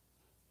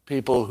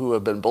 People who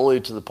have been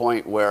bullied to the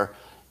point where,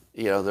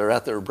 they're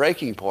at their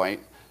breaking point,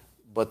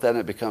 but then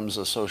it becomes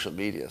a social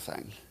media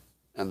thing,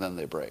 and then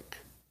they break.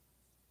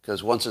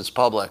 Because once it's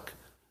public,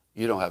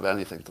 you don't have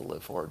anything to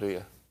live for, do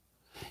you?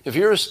 If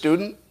you're a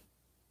student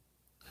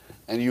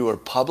and you are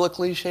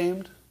publicly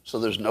shamed, so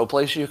there's no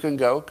place you can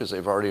go because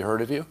they've already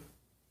heard of you,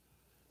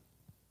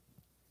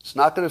 it's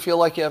not going to feel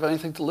like you have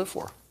anything to live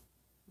for.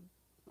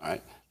 All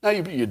right? Now,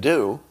 you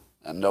do,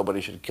 and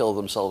nobody should kill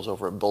themselves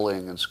over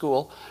bullying in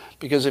school,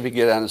 because if you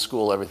get out of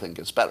school, everything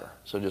gets better.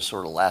 So just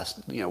sort of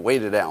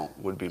wait it out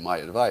would be my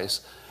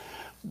advice.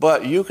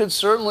 But you could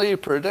certainly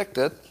predict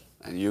it,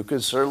 and you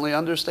could certainly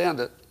understand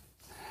it.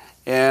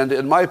 And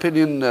in my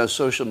opinion,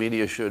 social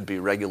media should be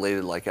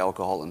regulated like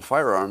alcohol and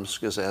firearms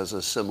because it has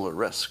a similar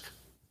risk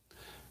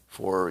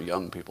for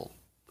young people.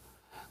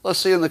 Let's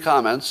see in the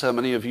comments how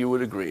many of you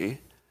would agree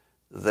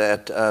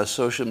that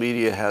social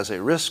media has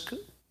a risk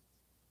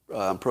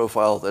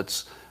profile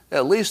that's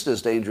at least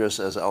as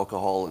dangerous as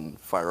alcohol and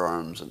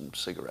firearms and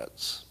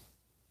cigarettes.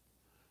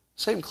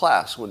 Same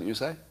class, wouldn't you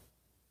say?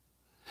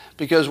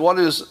 Because one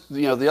is,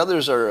 the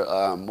others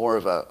are more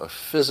of a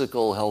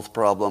physical health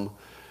problem,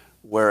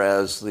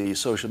 whereas the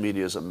social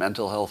media is a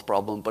mental health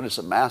problem, but it's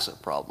a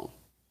massive problem.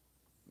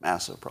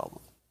 Massive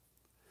problem.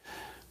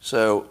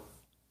 So,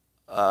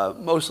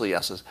 mostly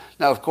yeses.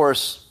 Now, of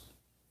course,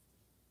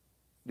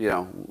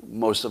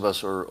 most of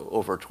us are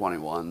over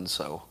 21,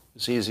 so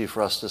it's easy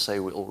for us to say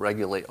we'll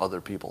regulate other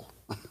people.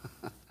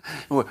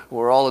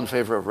 We're all in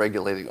favor of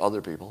regulating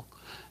other people.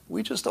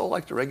 We just don't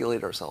like to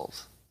regulate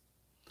ourselves.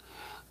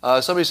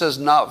 Somebody says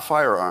not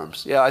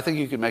firearms. Yeah, I think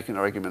you can make an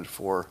argument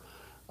for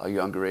a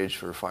younger age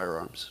for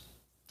firearms.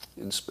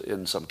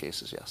 In some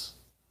cases, yes.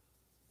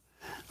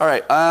 All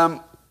right.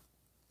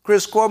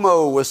 Chris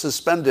Cuomo was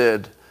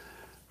suspended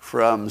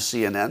from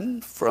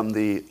CNN from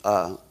the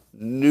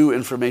new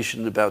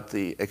information about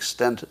the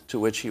extent to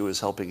which he was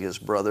helping his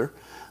brother,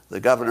 the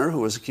governor,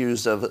 who was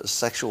accused of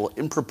sexual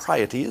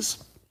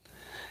improprieties.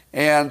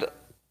 And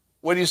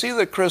when you see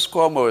that Chris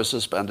Cuomo is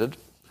suspended,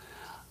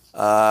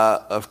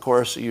 of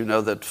course, you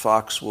know that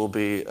Fox will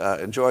be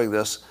enjoying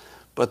this.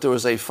 But there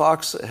was a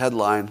Fox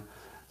headline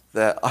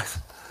that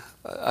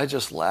I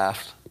just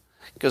laughed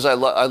because I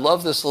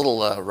love this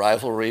little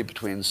rivalry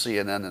between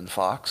CNN and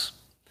Fox.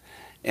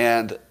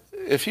 And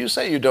if you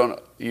say you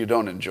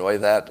don't enjoy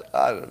that,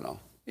 I don't know.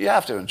 You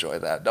have to enjoy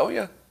that, don't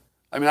you?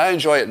 I mean, I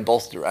enjoy it in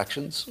both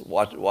directions,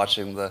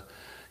 watching the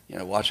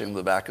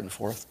back and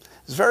forth.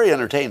 It's very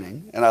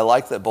entertaining, and I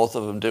like that both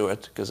of them do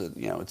it because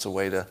it's a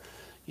way to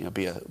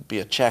be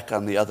a check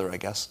on the other, I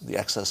guess, the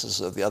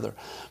excesses of the other.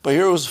 But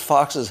here was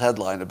Fox's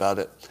headline about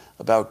it,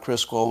 about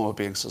Chris Cuomo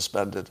being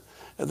suspended.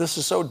 And this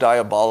is so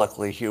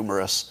diabolically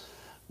humorous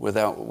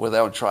without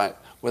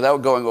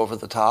going over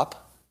the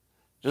top.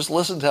 Just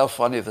listen to how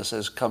funny this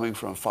is coming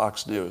from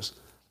Fox News.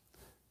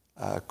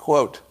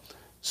 Quote,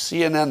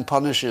 CNN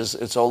punishes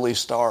its only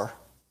star.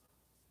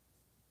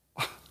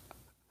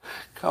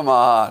 Come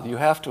on, you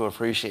have to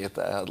appreciate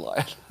that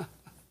headline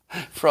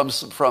from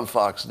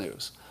Fox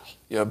News.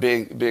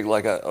 Being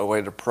like a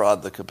way to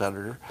prod the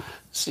competitor.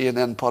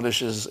 CNN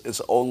punishes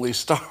its only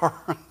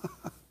star.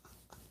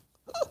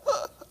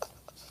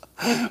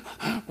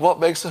 What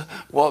makes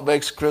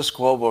Chris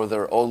Cuomo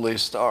their only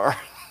star?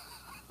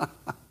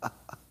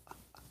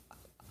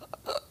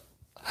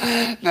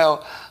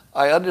 Now,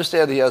 I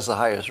understand he has the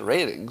highest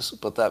ratings,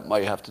 but that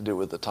might have to do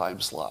with the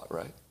time slot,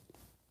 right?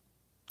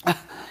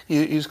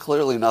 He's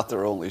clearly not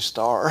their only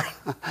star,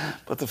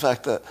 but the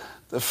fact that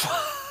the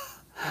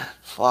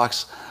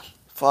Fox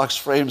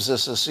frames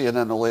this as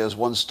CNN only has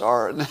one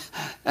star,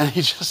 and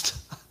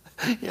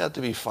he had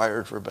to be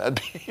fired for bad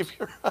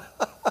behavior.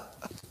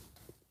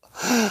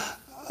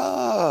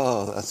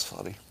 Oh, that's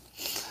funny.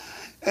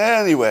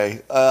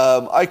 Anyway,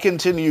 I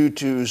continue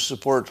to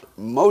support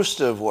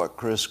most of what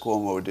Chris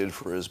Cuomo did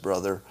for his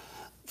brother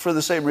for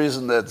the same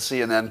reason that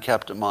CNN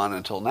kept him on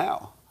until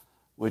now,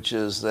 which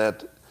is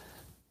that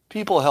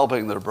people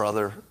helping their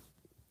brother,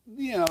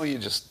 you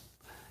just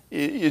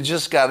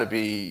got to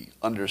be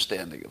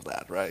understanding of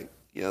that, right?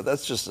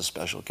 That's just a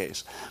special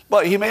case.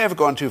 But he may have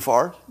gone too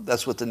far.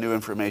 That's what the new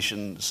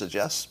information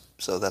suggests.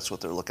 So that's what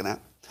they're looking at.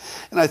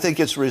 And I think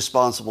it's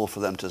responsible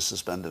for them to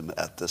suspend him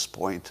at this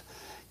point.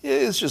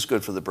 It's just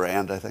good for the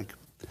brand, I think.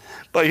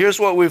 But here's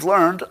what we've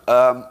learned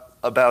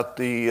about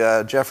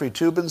the Jeffrey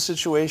Toobin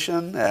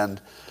situation and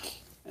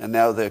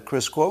now the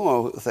Chris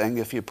Cuomo thing.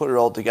 If you put it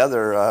all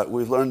together,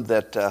 we've learned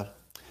that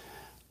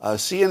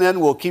CNN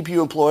will keep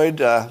you employed.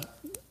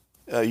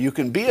 You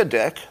can be a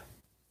dick,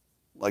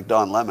 like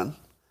Don Lemon.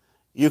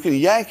 You can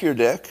yank your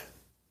dick,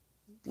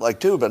 like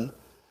Toobin,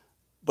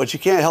 but you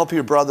can't help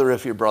your brother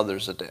if your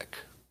brother's a dick.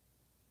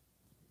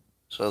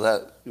 So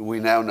that we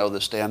now know the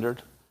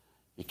standard.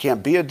 You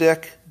can't be a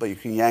dick, but you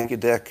can yank a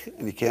dick,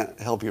 and you can't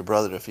help your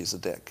brother if he's a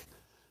dick.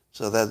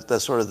 So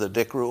that's sort of the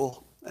dick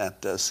rule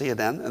at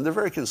CNN, and they're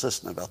very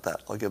consistent about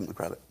that. I'll give them the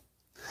credit.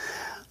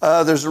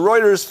 There's a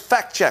Reuters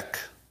fact check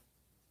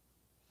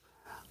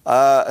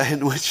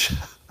in which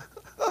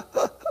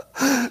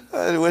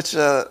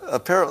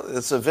apparently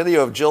it's a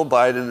video of Jill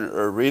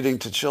Biden reading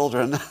to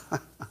children,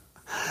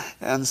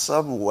 and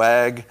some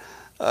wag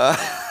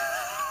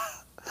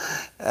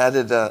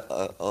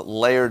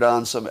layered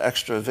on some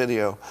extra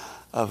video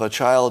of a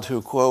child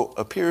who, quote,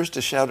 appears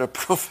to shout a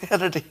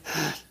profanity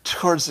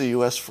towards the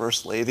U.S.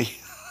 First Lady.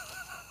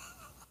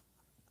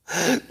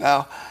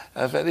 Now,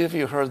 have any of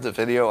you heard the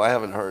video? I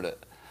haven't heard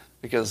it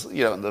because,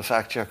 the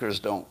fact checkers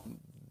don't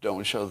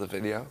show the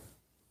video.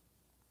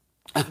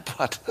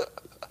 But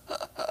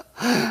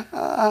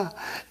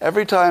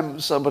every time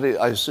somebody,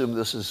 I assume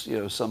this is,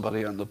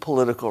 somebody on the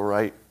political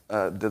right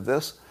did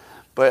this,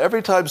 but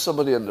every time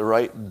somebody on the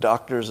right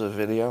doctors a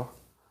video,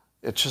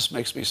 it just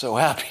makes me so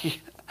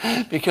happy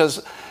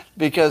because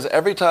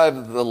every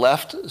time the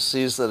left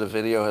sees that a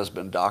video has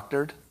been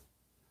doctored,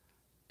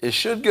 it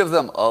should give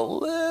them a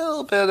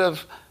little bit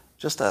of,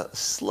 just a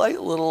slight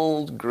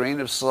little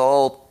grain of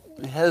salt,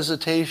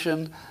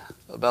 hesitation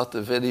about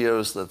the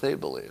videos that they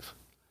believe.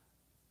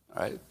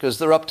 Right? Because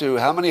they're up to,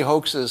 how many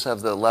hoaxes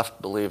have the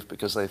left believed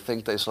because they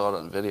think they saw it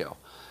on video?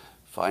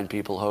 Fine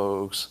people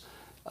hoax,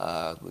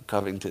 the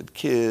Covington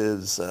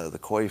kids, the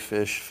koi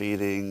fish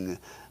feeding,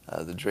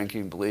 the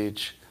drinking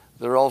bleach.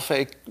 They're all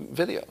fake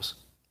videos,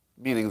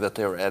 meaning that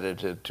they were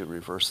edited to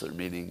reverse their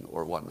meaning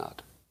or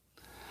whatnot.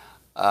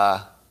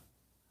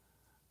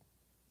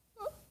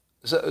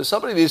 So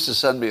somebody needs to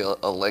send me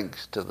a link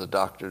to the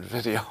doctored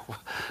video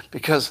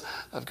because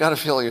I've got a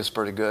feeling it's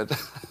pretty good.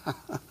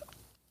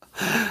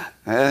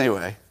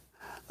 Anyway,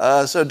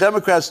 so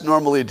Democrats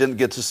normally didn't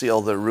get to see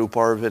all the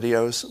Rupar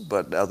videos,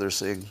 but now they're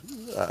seeing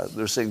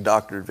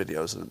doctored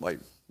videos, and it might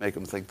make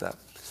them think that.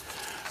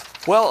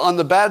 Well, on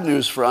the bad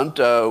news front,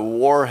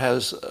 war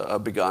has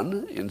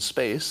begun in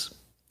space,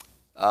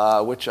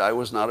 which I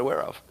was not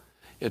aware of.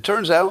 It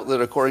turns out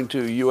that according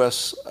to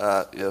U.S.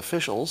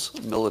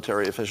 officials,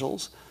 military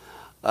officials,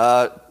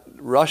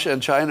 Russia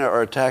and China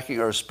are attacking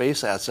our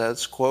space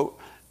assets, quote,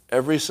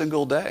 every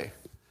single day.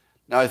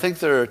 Now, I think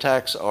their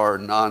attacks are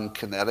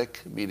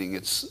non-kinetic, meaning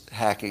it's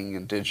hacking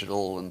and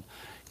digital and,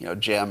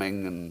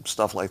 jamming and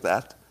stuff like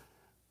that.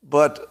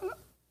 But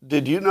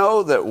did you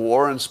know that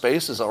war in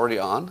space is already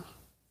on?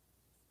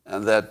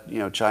 And that,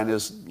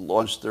 China's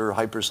launched their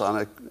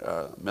hypersonic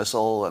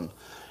missile and,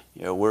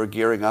 we're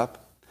gearing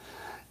up?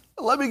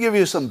 Let me give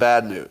you some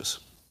bad news.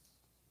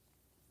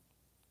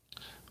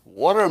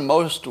 What are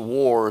most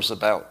wars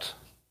about?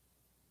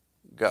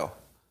 Go.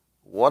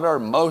 What are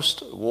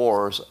most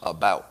wars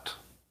about?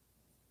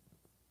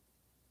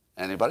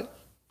 Anybody?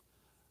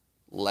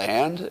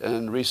 Land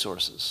and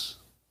resources.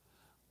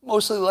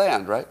 Mostly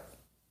land, right?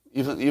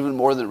 Even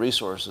more than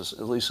resources,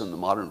 at least in the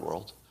modern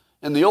world.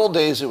 In the old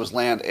days, it was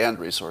land and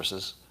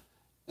resources.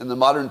 In the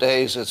modern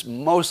days, it's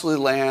mostly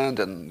land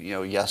and,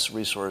 yes,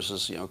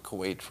 resources,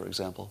 Kuwait, for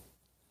example.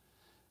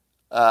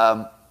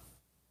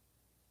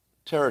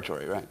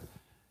 Territory, right?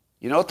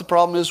 You know what the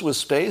problem is with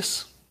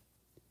space?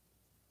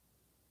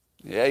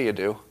 Yeah, you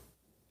do.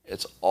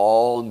 It's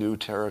all new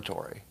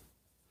territory.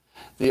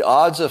 The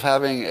odds of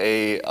having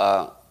a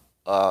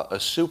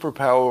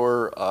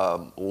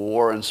superpower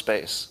war in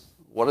space.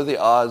 What are the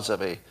odds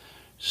of a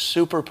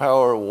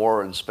superpower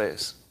war in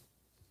space?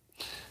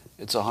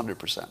 It's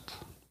 100%.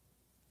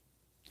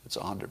 It's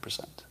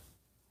 100%.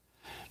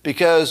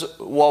 Because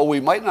while we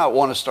might not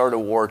want to start a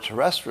war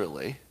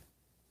terrestrially,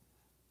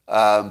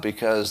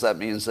 because that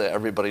means that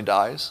everybody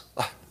dies.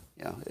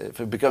 If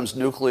it becomes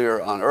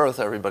nuclear on Earth,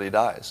 everybody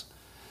dies.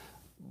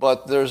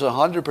 But there's a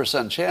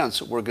 100%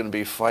 chance we're going to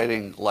be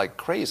fighting like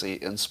crazy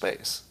in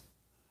space.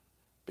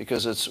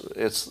 Because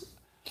it's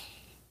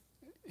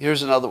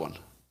here's another one.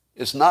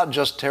 It's not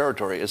just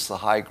territory, it's the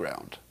high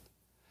ground.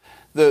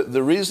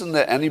 The reason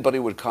that anybody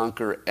would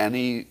conquer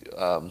any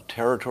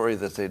territory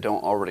that they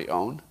don't already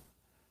own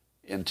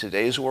in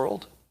today's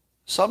world,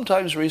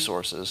 sometimes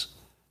resources,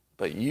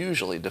 but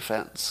usually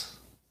defense.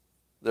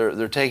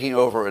 They're taking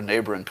over a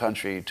neighboring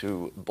country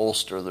to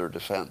bolster their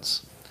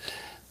defense.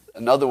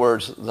 In other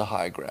words, the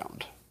high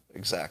ground.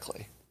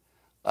 Exactly.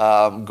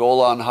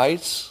 Golan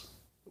Heights,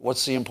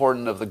 what's the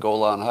importance of the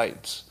Golan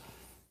Heights?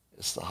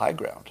 It's the high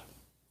ground,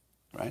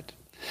 right?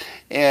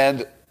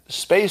 And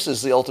space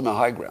is the ultimate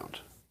high ground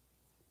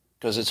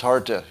because it's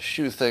hard to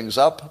shoot things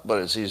up,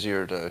 but it's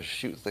easier to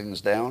shoot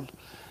things down.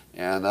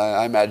 And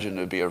I imagine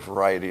there'd be a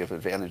variety of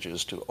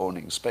advantages to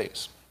owning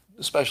space,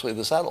 especially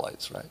the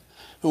satellites, right?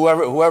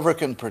 Whoever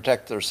can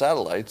protect their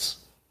satellites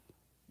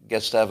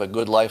gets to have a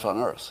good life on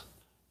Earth.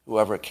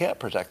 Whoever can't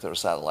protect their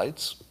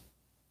satellites,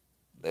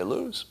 they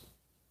lose.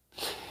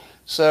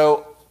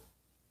 So,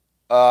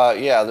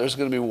 yeah, there's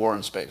going to be war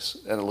in space,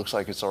 and it looks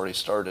like it's already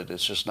started.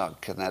 It's just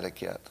not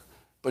kinetic yet.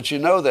 But you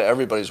know that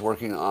everybody's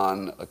working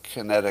on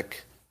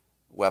kinetic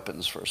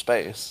weapons for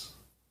space,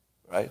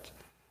 right?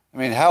 I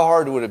mean, how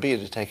hard would it be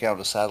to take out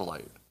a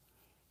satellite?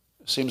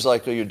 It seems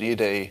like you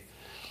need a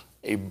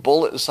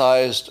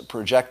bullet-sized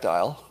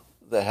projectile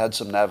that had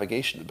some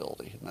navigation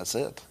ability, and that's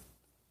it.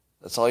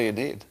 That's all you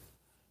need.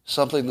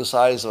 Something the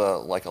size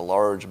of like a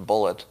large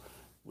bullet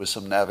with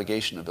some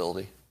navigation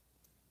ability.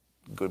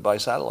 Goodbye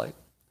satellite.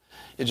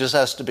 It just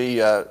has to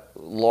be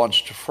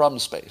launched from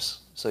space.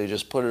 So you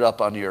just put it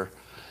up on your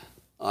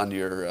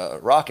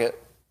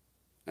rocket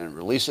and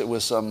release it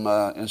with some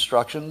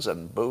instructions,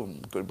 and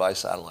boom, goodbye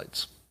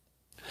satellites.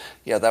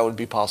 Yeah, that would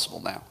be possible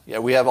now. Yeah,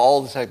 we have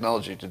all the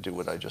technology to do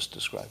what I just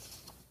described.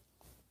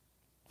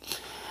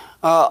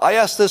 I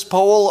asked this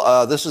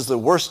poll. This is the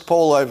worst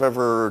poll I've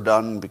ever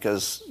done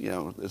because, you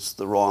know, it's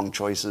the wrong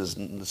choices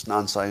and it's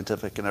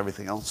non-scientific and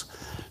everything else.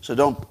 So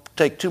don't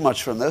take too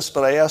much from this.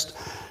 But I asked,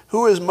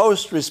 who is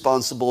most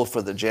responsible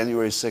for the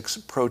January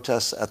 6th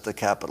protests at the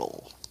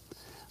Capitol?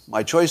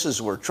 My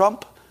choices were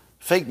Trump,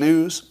 fake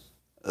news,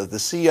 the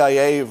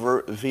CIA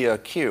via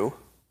Q.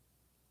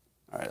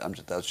 All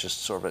right, that's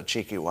just sort of a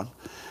cheeky one,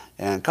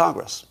 and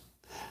Congress.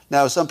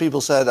 Now, some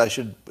people said I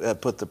should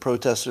put the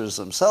protesters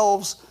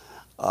themselves,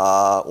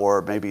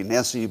 or maybe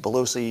Nancy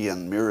Pelosi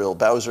and Muriel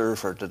Bowser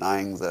for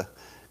denying the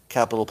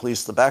Capitol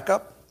Police the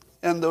backup,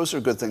 and those are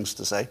good things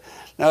to say.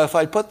 Now, if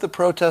I put the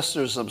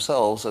protesters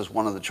themselves as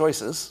one of the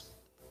choices,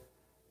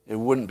 it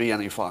wouldn't be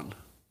any fun,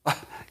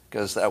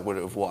 because that would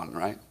have won,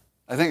 right?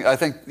 I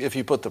think if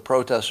you put the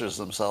protesters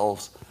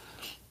themselves,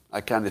 I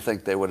kind of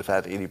think they would have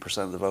had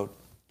 80% of the vote.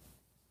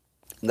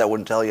 That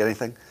wouldn't tell you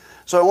anything.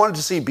 So I wanted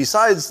to see,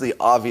 besides the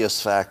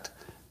obvious fact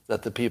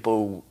that the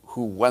people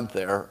who went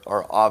there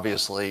are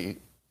obviously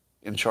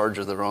in charge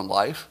of their own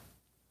life,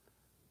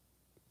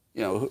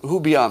 you know, who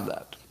beyond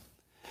that?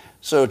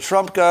 So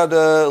Trump got,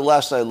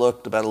 last I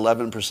looked, about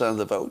 11% of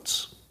the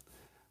votes.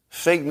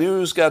 Fake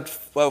news got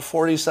about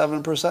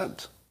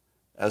 47%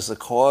 as the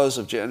cause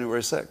of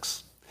January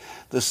 6th.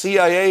 The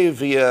CIA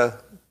via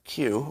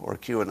Q, or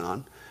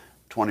QAnon,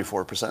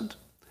 24%.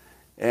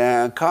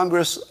 And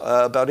Congress,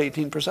 about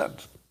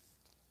 18%.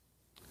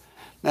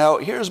 Now,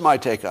 here's my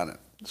take on it.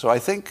 So I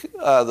think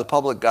the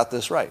public got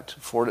this right.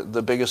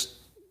 The biggest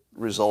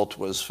result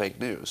was fake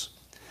news.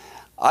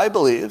 I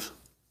believe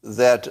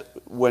that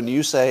when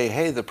you say,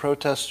 hey, the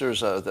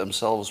protesters are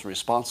themselves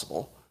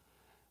responsible,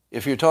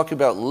 if you're talking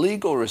about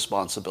legal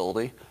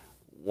responsibility,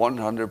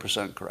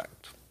 100%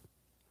 correct.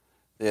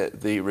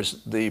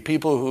 The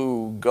people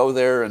who go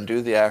there and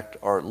do the act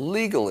are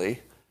legally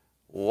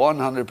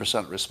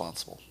 100%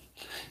 responsible.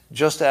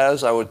 Just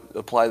as I would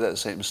apply that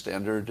same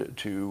standard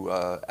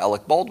to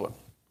Alec Baldwin.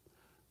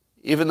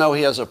 Even though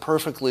he has a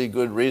perfectly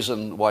good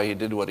reason why he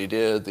did what he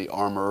did, the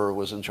armor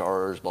was in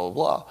charge, blah,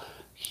 blah, blah,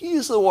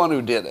 he's the one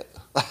who did it,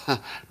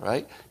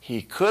 right?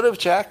 He could have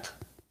checked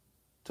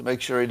to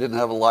make sure he didn't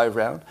have a live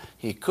round.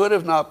 He could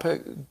have not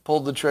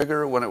pulled the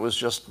trigger when it was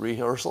just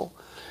rehearsal.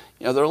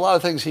 You know, there are a lot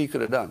of things he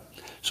could have done.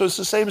 So it's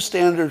the same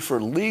standard for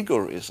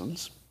legal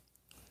reasons,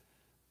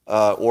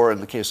 or in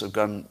the case of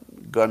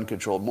gun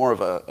control, more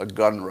of a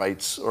gun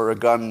rights or a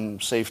gun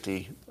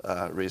safety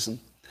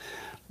reason.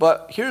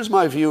 But here's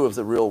my view of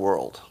the real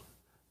world.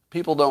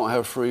 People don't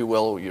have free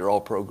will. You're all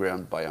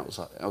programmed by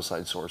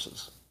outside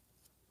sources,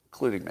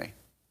 including me,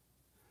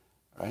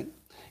 right?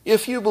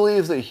 If you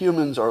believe that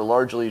humans are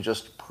largely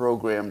just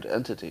programmed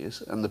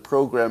entities and the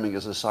programming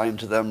is assigned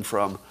to them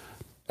from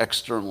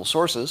external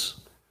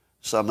sources,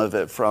 some of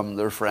it from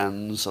their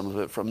friends, some of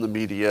it from the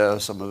media,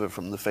 some of it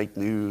from the fake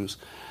news,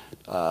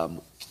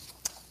 some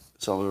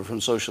of it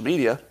from social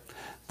media,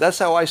 that's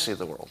how I see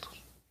the world.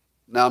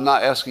 Now, I'm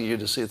not asking you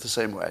to see it the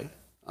same way.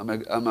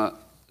 I'm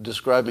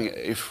describing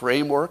a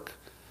framework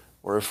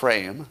or a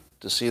frame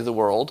to see the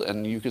world,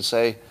 and you could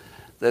say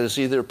that it's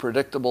either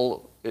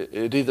predictable,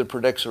 it either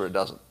predicts or it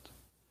doesn't.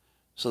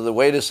 So the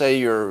way to say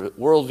your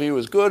worldview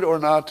is good or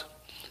not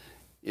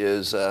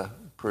is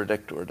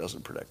predict or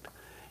doesn't predict.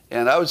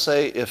 And I would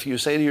say if you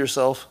say to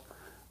yourself,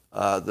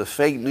 the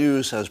fake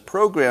news has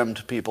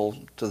programmed people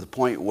to the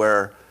point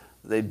where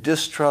they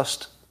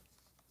distrust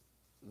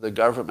the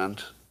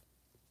government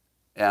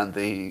and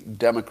the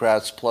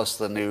Democrats plus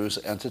the news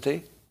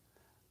entity,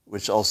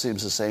 which all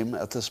seems the same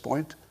at this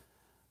point,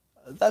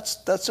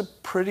 that's a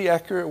pretty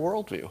accurate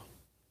worldview.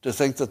 To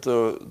think that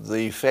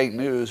the fake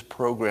news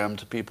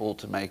programmed people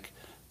to make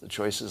the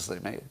choices they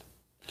made.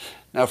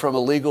 Now, from a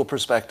legal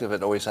perspective,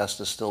 it always has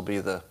to still be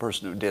the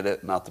person who did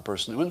it, not the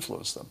person who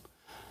influenced them.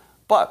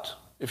 But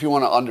if you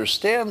want to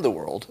understand the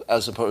world,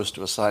 as opposed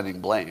to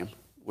assigning blame,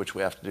 which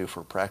we have to do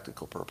for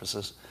practical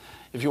purposes,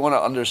 if you want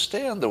to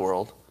understand the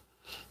world,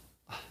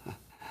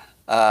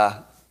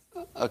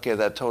 okay,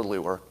 that totally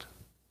worked,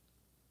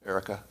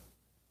 Erica.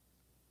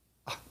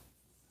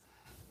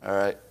 All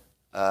right.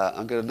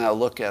 I'm going to now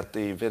look at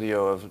the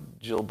video of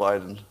Jill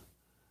Biden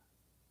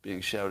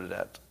being shouted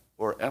at.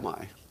 Or am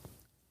I?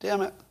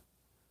 Damn it.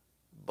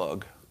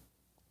 Bug.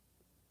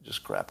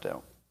 Just crapped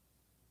out.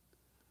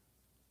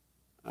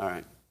 All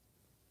right.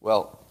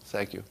 Well,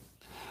 thank you.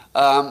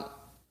 All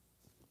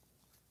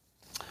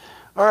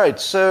right,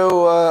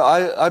 so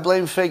I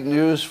blame fake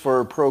news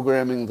for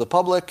programming the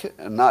public,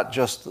 and not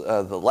just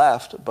the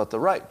left, but the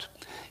right.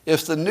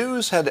 If the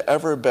news had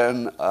ever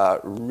been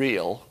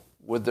real,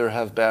 would there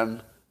have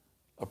been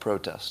a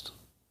protest?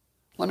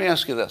 Let me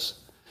ask you this.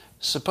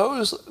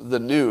 Suppose the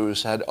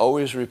news had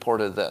always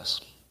reported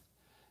this.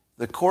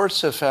 The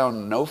courts have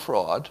found no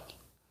fraud,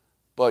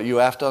 but you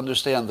have to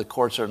understand the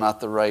courts are not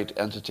the right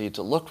entity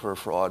to look for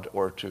fraud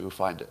or to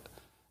find it.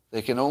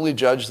 They can only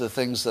judge the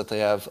things that they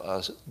have,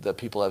 that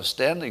people have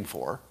standing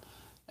for,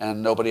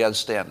 and nobody has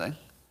standing.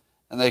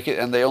 And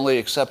they only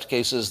accept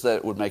cases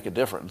that would make a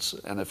difference.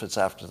 And if it's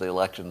after the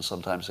election,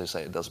 sometimes they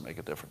say it doesn't make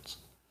a difference.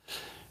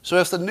 So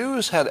if the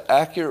news had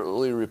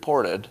accurately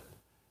reported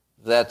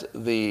that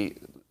the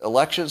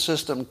election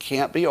system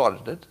can't be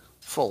audited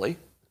fully,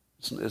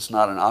 it's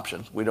not an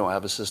option. We don't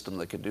have a system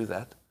that can do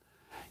that.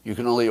 You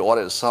can only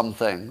audit some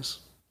things,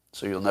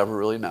 so you'll never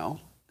really know.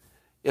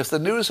 If the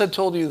news had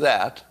told you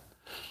that,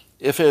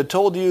 if it had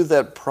told you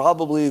that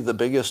probably the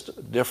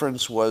biggest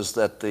difference was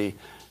that the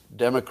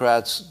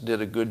Democrats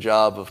did a good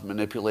job of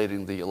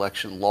manipulating the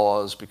election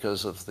laws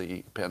because of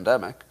the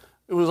pandemic,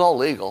 it was all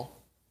legal,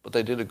 but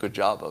they did a good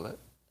job of it.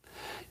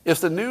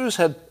 If the news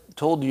had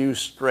told you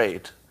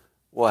straight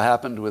what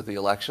happened with the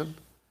election,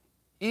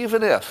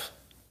 even if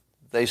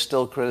they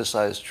still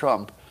criticized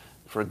Trump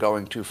for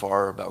going too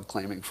far about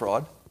claiming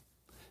fraud,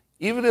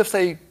 even if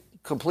they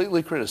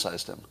completely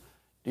criticized him,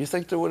 do you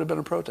think there would have been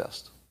a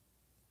protest?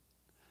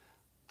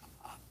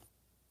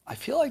 I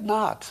feel like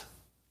not.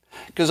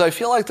 Because I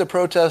feel like the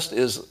protest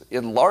is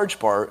in large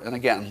part, and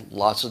again,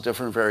 lots of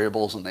different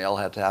variables, and they all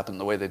had to happen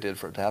the way they did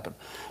for it to happen.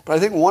 But I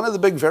think one of the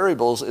big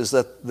variables is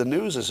that the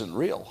news isn't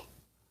real.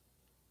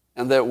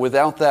 And that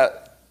without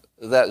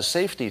that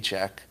safety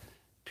check,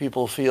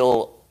 people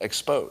feel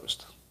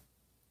exposed.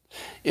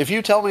 If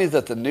you tell me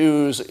that the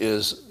news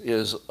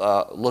is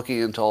looking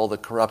into all the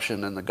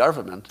corruption in the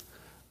government,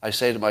 I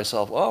say to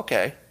myself, well,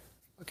 okay,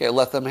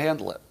 let them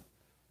handle it.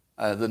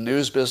 The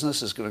news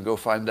business is going to go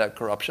find that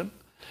corruption.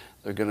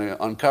 They're going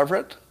to uncover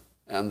it,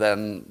 and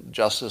then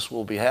justice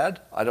will be had.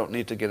 I don't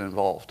need to get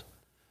involved.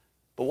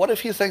 But what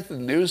if you think the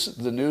news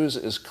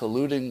is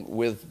colluding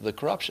with the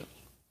corruption?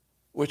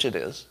 Which it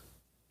is.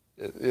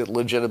 It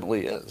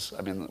legitimately is.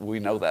 I mean, we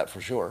know that for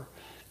sure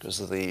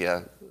because of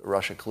the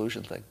Russia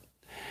collusion thing.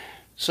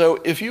 So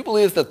if you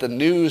believe that the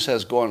news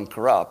has gone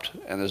corrupt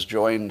and has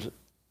joined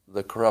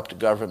the corrupt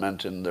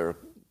government in their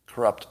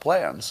corrupt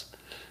plans,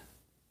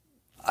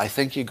 I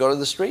think you go to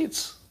the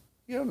streets.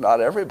 You know,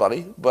 not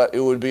everybody, but it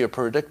would be a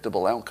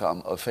predictable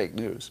outcome of fake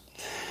news.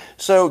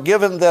 So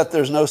given that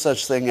there's no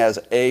such thing as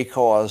a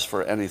cause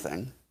for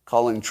anything,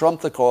 calling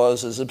Trump the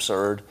cause is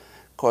absurd.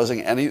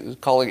 Calling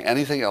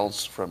anything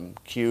else from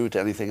Q to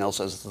anything else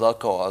as the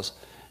cause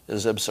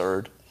is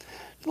absurd.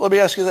 Let me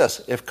ask you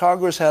this. If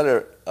Congress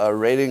had a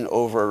rating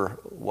over,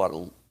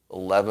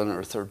 11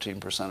 or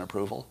 13%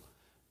 approval,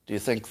 do you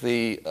think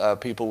the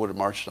people would have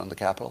marched on the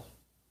Capitol?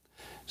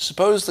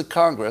 Suppose the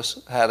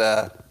Congress had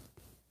a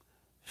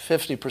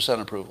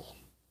 50% approval.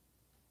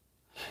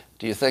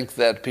 Do you think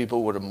that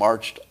people would have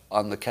marched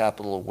on the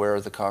Capitol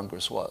where the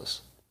Congress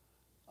was?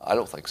 I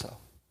don't think so.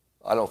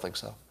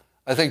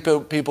 I think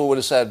people would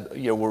have said,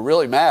 we're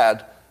really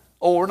mad.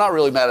 Oh, we're not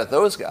really mad at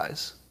those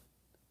guys.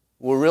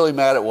 We're really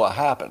mad at what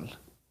happened,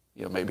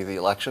 maybe the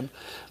election,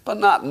 but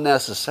not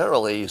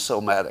necessarily so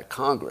mad at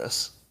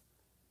Congress.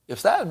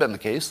 If that had been the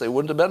case, they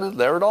wouldn't have been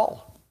there at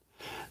all.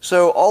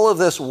 So all of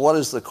this, what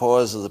is the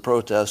cause of the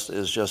protest,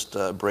 is just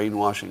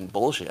brainwashing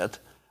bullshit.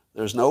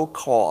 There's no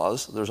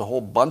cause. There's a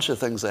whole bunch of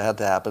things that had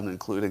to happen,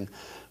 including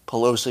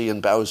Pelosi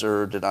and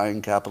Bowser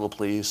denying Capitol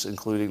Police,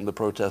 including the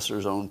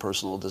protesters' own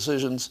personal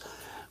decisions.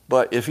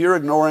 But if you're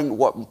ignoring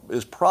what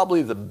is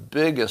probably the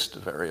biggest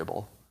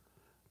variable,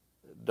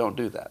 don't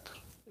do that.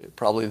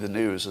 Probably the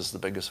news is the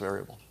biggest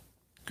variable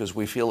because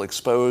we feel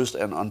exposed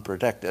and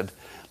unprotected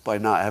by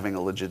not having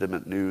a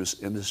legitimate news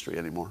industry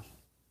anymore.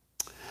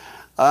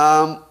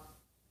 All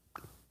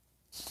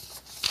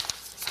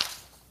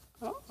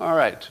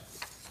right.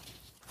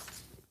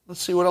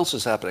 Let's see what else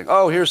is happening.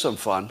 Oh, here's some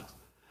fun.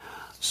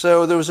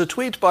 So there was a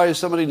tweet by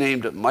somebody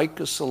named Mike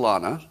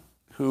Solana,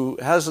 who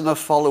has enough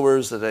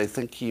followers that I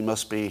think he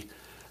must be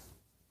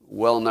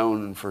well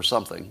known for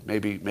something,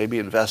 maybe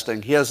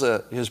investing. He has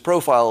his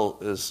profile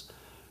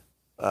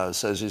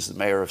says he's the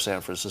mayor of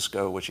San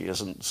Francisco, which he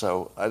isn't,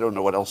 so I don't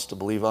know what else to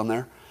believe on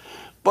there.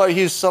 But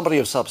he's somebody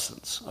of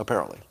substance,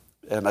 apparently.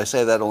 And I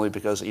say that only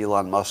because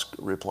Elon Musk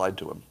replied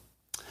to him.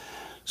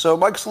 So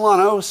Mike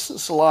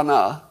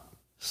Solana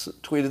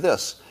tweeted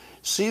this.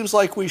 Seems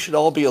like we should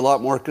all be a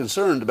lot more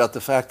concerned about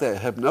the fact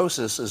that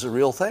hypnosis is a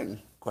real thing,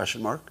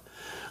 question mark.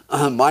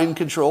 Mind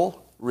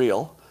control,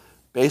 real.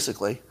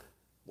 Basically,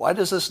 why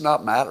does this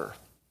not matter?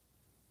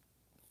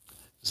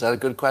 Is that a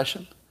good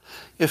question?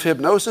 If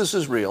hypnosis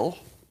is real,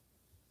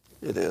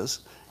 it is,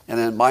 and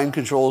then mind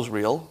control is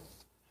real,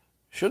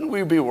 shouldn't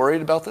we be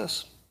worried about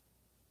this?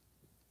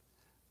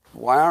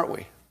 Why aren't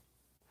we?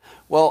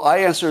 Well, I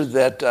answered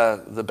that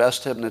the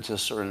best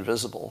hypnotists are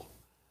invisible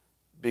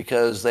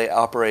because they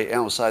operate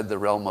outside the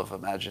realm of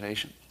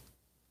imagination.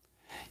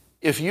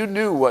 If you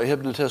knew what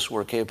hypnotists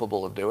were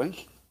capable of doing,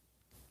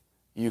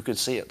 you could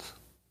see it.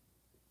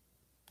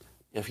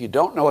 If you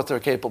don't know what they're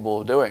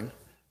capable of doing,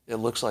 it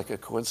looks like a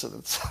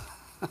coincidence.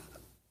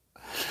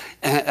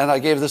 And I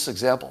gave this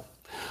example.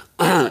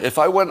 If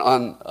I went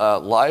on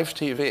live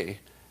TV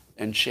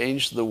and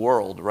changed the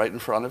world right in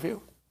front of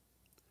you,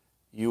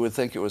 you would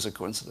think it was a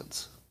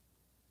coincidence.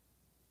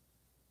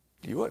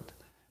 You would.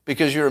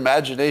 Because your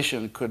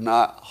imagination could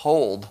not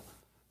hold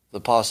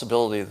the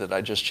possibility that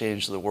I just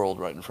changed the world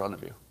right in front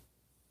of you.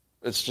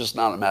 It's just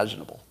not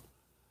imaginable.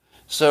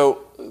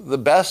 So the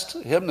best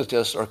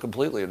hypnotists are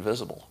completely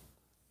invisible.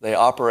 They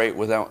operate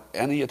without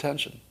any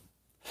attention.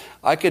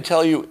 I could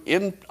tell you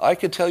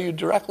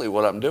directly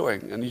what I'm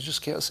doing, and you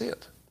just can't see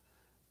it.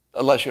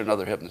 Unless you're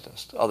another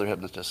hypnotist. Other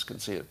hypnotists can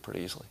see it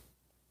pretty easily.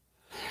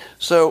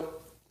 So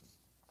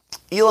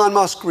Elon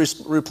Musk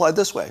replied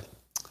this way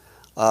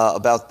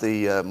about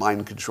the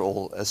mind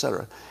control,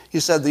 etc.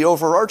 He said, the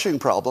overarching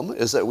problem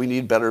is that we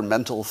need better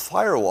mental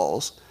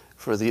firewalls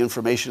for the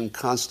information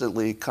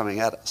constantly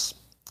coming at us.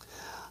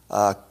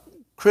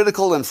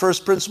 Critical and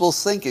first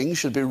principles thinking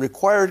should be a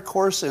required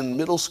course in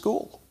middle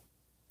school.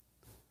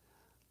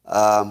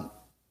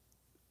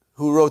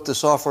 Who wrote the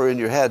software in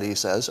your head, he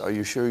says. Are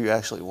you sure you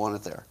actually want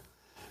it there?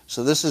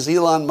 So this is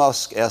Elon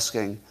Musk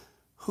asking,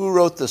 who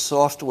wrote the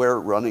software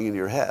running in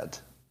your head?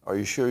 Are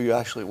you sure you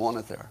actually want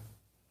it there?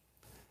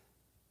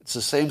 It's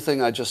the same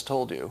thing I just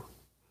told you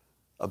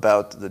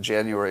about the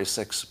January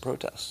 6th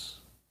protests.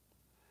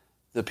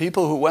 The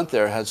people who went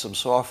there had some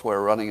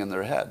software running in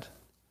their head.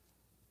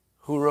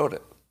 Who wrote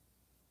it?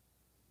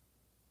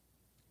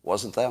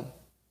 Wasn't them.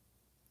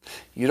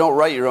 You don't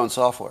write your own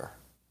software.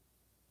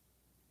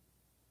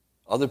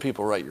 Other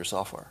people write your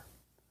software.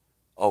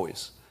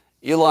 Always.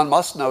 Elon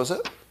Musk knows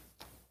it.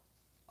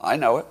 I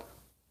know it.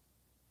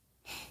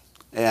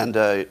 And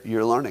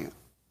you're learning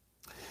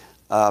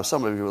it.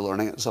 Some of you are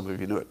learning it, some of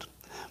you knew it.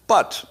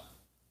 But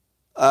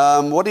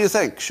what do you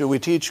think? Should we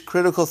teach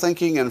critical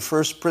thinking and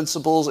first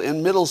principles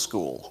in middle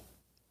school?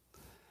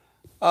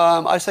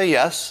 I say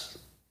yes.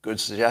 Good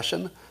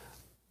suggestion.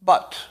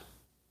 But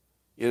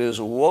it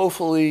is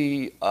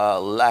woefully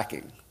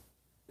lacking.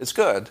 It's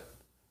good,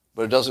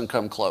 but it doesn't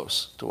come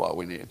close to what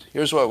we need.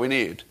 Here's what we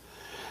need.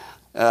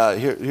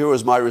 Here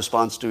was my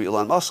response to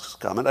Elon Musk's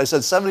comment. I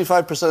said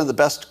 75% of the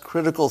best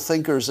critical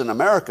thinkers in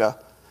America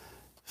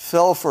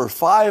fell for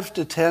 5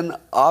 to 10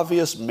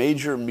 obvious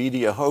major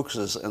media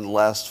hoaxes in the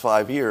last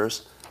 5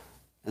 years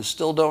and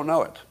still don't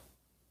know it.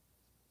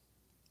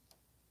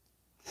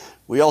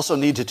 We also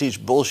need to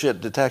teach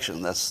bullshit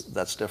detection.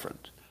 That's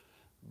different.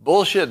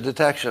 Bullshit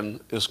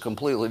detection is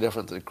completely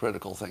different than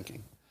critical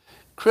thinking.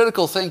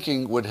 Critical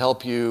thinking would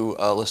help you,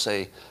 let's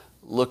say,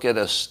 look at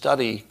a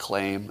study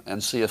claim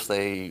and see if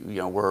they,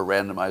 were a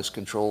randomized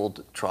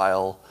controlled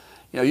trial.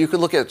 You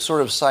could look at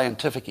sort of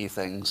scientific-y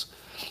things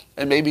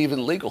and maybe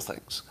even legal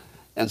things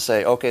and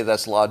say, okay,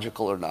 that's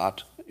logical or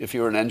not. If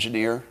you're an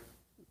engineer,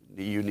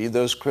 you need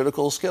those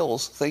critical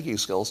skills, thinking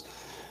skills.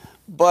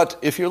 But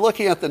if you're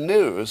looking at the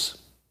news,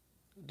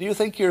 do you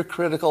think your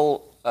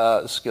critical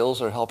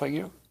skills are helping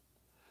you?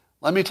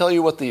 Let me tell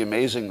you what the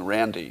Amazing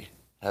Randy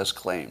has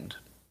claimed.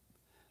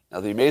 Now,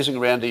 the Amazing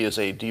Randy is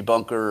a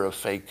debunker of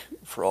fake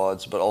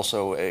frauds, but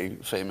also a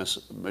famous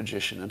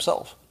magician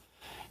himself.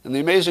 And the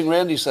Amazing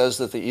Randy says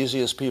that the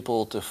easiest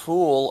people to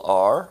fool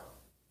are...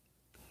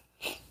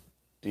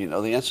 Do you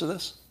know the answer to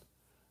this?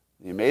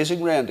 The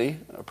Amazing Randy,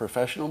 a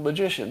professional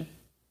magician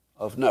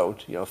of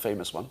note, a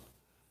famous one,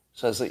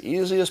 says the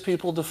easiest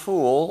people to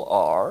fool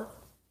are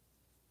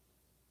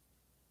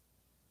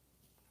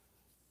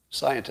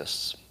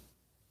scientists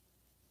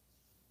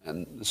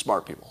and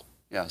smart people.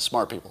 Yeah,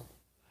 smart people.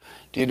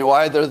 Do you know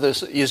why they're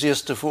the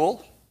easiest to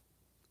fool?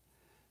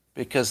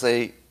 Because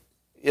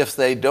if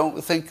they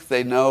don't think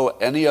they know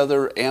any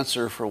other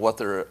answer for what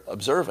they're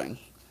observing,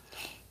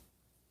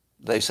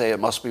 they say it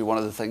must be one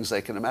of the things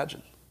they can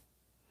imagine.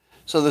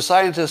 So the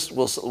scientist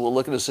will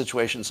look at a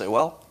situation and say,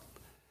 well,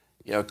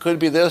 it could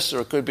be this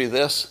or it could be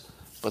this,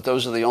 but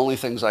those are the only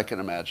things I can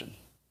imagine.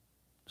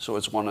 So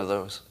it's one of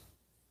those.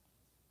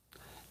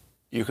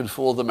 You can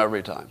fool them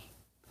every time.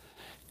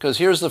 Because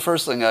here's the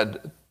first thing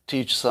I'd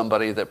teach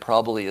somebody that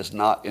probably is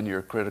not in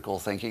your critical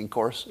thinking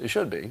course. It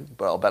should be,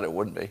 but I'll bet it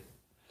wouldn't be.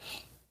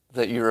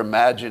 That your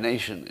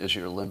imagination is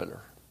your limiter.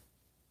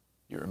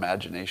 Your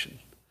imagination.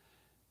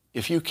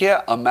 If you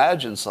can't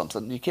imagine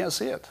something, you can't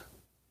see it.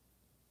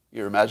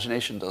 Your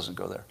imagination doesn't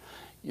go there.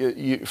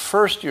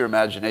 First, your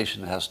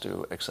imagination has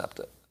to accept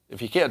it.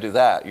 If you can't do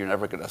that, you're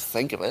never going to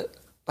think of it.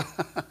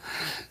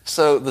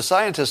 So the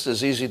scientist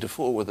is easy to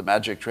fool with a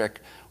magic trick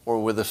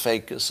or with a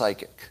fake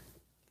psychic.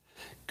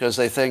 Because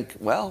they think,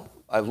 well,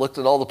 I've looked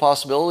at all the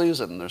possibilities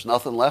and there's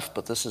nothing left,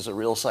 but this is a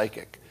real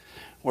psychic.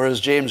 Whereas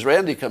James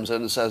Randi comes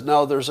in and says,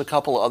 no, there's a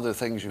couple of other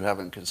things you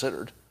haven't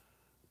considered.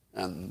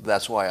 And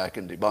that's why I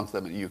can debunk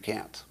them and you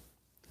can't.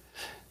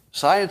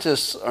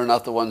 Scientists are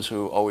not the ones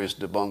who always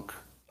debunk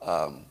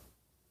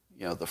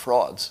the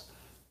frauds.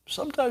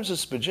 Sometimes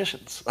it's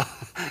magicians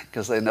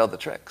because they know the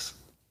tricks.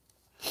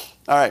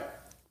 All right.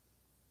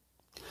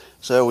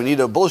 So we need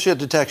a bullshit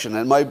detection.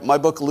 And my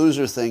book,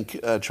 Loser Think,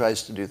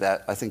 tries to do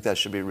that. I think that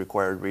should be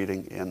required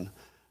reading in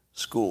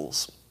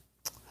schools.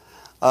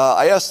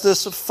 I asked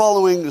this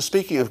following,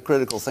 speaking of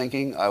critical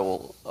thinking, I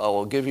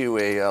will give you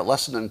a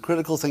lesson in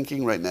critical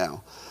thinking right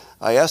now.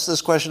 I asked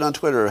this question on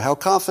Twitter: how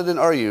confident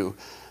are you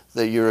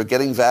that your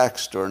getting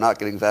vaxxed or not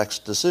getting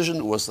vaxxed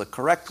decision was the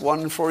correct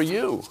one for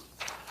you?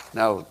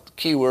 Now,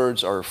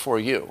 keywords are for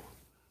you,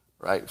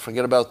 right?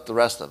 Forget about the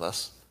rest of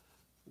us.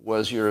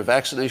 Was your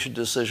vaccination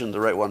decision the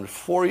right one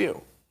for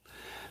you?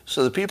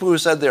 So the people who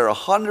said they're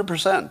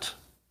 100%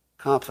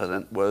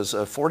 confident was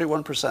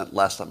 41%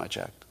 last time I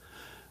checked.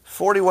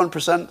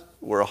 41%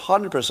 were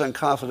 100%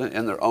 confident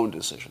in their own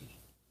decision.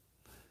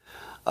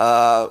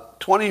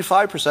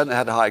 25%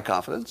 had high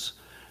confidence,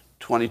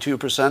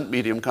 22%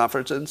 medium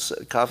confidence,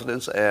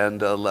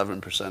 and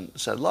 11%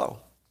 said low.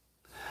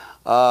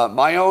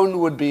 My own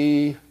would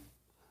be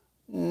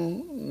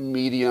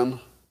medium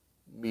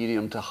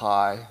to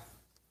high.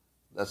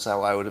 That's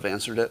how I would have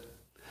answered it.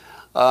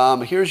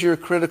 Here's your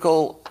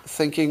critical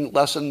thinking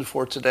lesson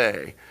for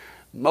today.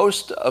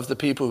 Most of the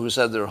people who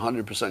said they're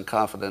 100%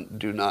 confident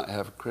do not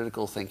have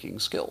critical thinking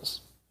skills.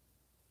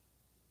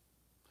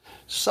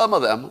 Some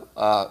of them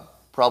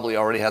probably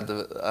already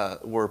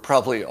were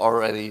probably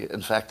already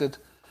infected.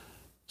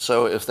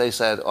 So if they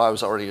said, "Oh, I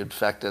was already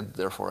infected,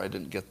 therefore I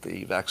didn't get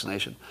the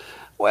vaccination,"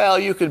 well,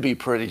 you could be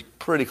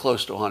pretty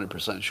close to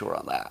 100% sure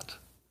on that.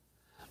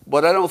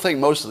 But I don't think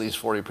most of these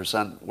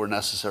 40% were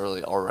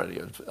necessarily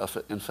already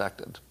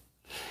infected.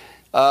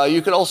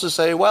 You could also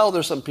say, well,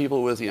 there's some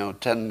people with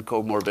 10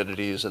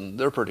 comorbidities, and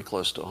they're pretty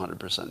close to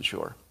 100%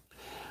 sure.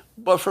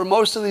 But for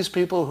most of these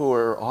people who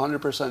are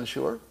 100%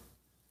 sure,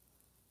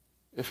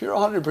 if you're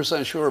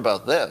 100% sure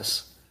about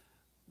this,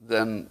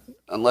 then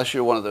unless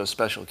you're one of those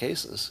special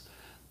cases,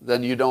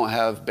 then you don't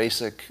have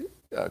basic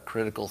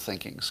critical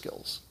thinking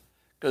skills.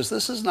 Because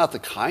this is not the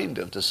kind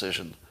of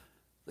decision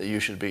that you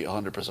should be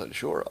 100%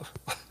 sure of.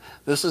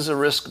 This is a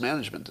risk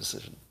management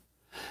decision.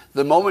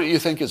 The moment you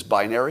think it's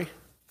binary,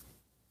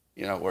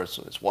 where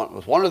it's one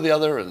or the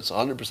other and it's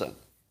 100%,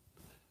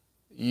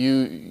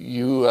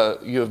 you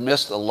have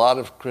missed a lot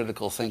of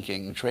critical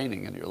thinking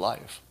training in your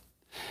life.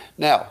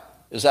 Now,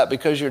 is that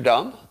because you're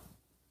dumb?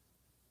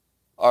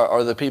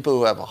 Are the people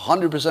who have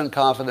 100%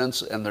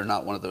 confidence and they're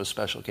not one of those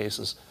special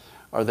cases,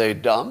 are they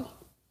dumb?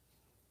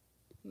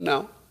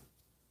 No.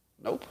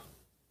 Nope.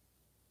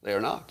 They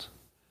are not.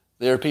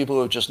 They are people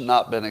who have just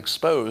not been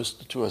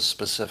exposed to a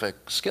specific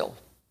skill.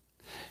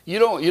 You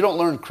don't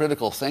learn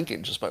critical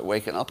thinking just by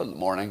waking up in the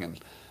morning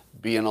and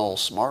being all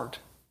smart,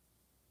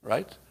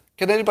 right?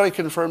 Can anybody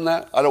confirm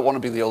that? I don't want to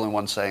be the only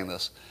one saying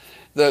this.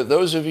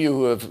 Those of you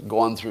who have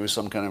gone through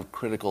some kind of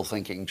critical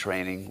thinking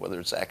training, whether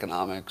it's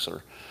economics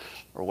or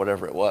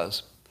whatever it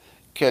was,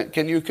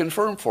 can you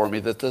confirm for me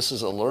that this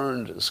is a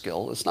learned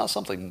skill? It's not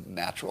something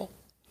natural.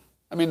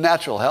 I mean,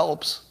 natural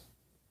helps.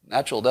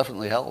 Natural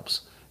definitely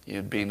helps.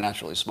 Being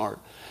naturally smart.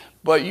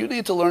 But you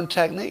need to learn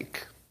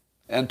technique.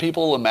 And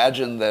people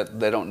imagine that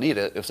they don't need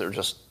it if they're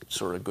just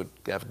sort of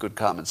have good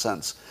common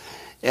sense.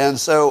 And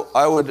so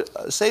I would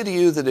say to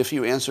you that if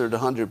you answered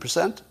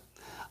 100%,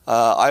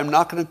 I'm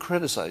not going to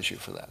criticize you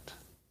for that.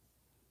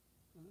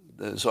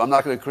 So I'm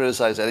not going to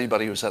criticize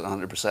anybody who said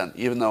 100%,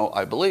 even though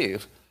I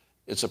believe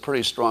it's a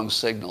pretty strong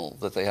signal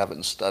that they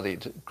haven't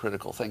studied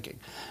critical thinking.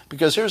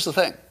 Because here's the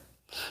thing.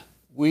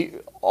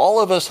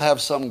 All of us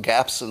have some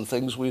gaps in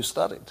things we've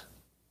studied.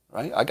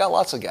 Right? I got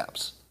lots of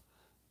gaps,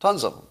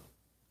 tons of them.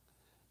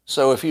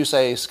 So if you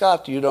say,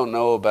 Scott, you don't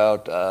know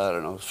about,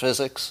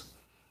 physics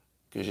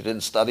because you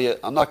didn't study it,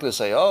 I'm not going to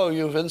say, oh,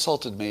 you've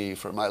insulted me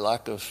for my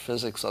lack of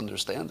physics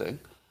understanding.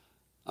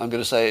 I'm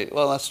going to say,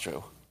 well, that's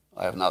true.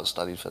 I have not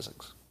studied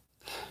physics.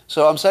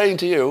 So I'm saying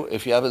to you,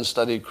 if you haven't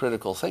studied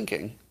critical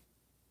thinking,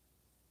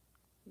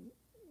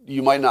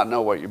 you might not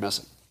know what you're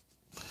missing.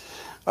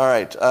 All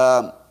right.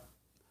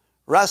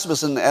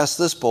 Rasmussen asked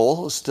this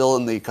poll, still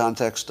in the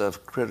context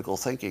of critical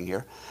thinking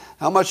here.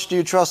 How much do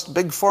you trust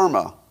Big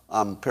Pharma?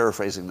 I'm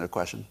paraphrasing their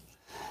question.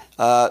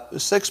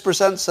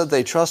 6% said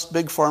they trust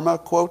Big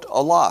Pharma, quote,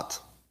 a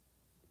lot.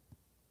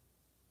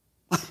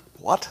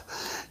 What?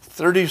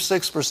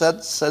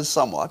 36% said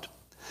somewhat.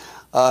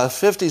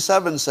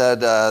 57%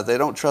 said they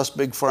don't trust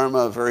Big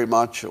Pharma very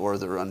much or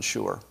they're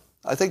unsure.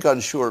 I think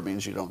unsure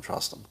means you don't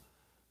trust them,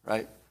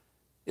 right?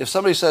 If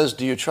somebody says,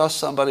 do you trust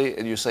somebody,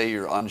 and you say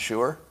you're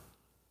unsure,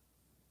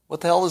 What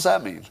the hell does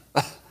that mean?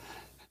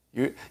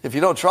 If you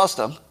don't trust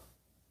them,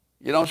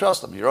 you don't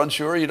trust them. You're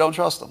unsure, you don't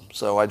trust them.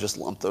 So I just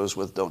lump those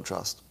with don't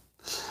trust.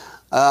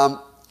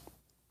 So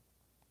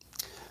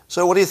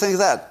what do you think of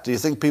that? Do you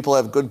think people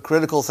have good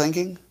critical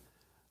thinking?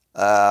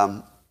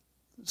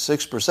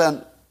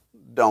 6%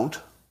 don't,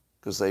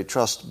 because they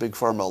trust Big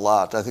Pharma a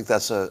lot. I think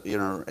that's an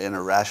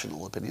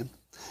irrational opinion,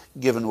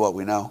 given what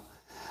we know.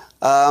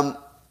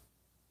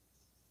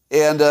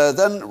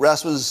 Then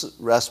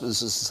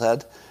Rasmus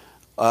said,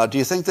 do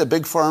you think that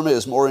Big Pharma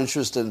is more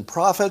interested in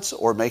profits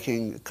or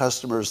making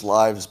customers'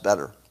 lives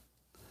better?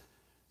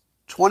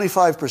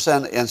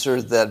 25%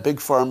 answered that Big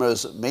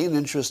Pharma's main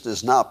interest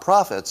is not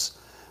profits,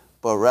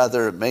 but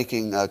rather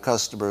making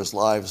customers'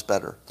 lives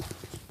better.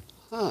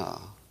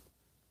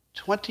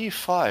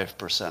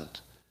 25%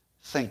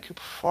 think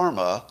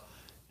pharma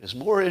is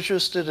more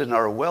interested in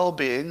our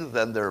well-being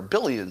than their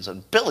billions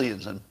and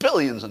billions and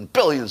billions and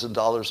billions of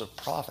dollars of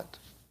profit.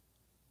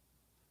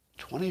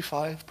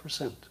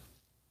 25%.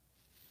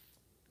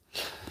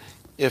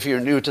 If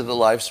you're new to the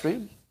live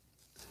stream,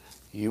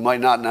 you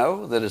might not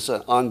know that it's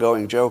an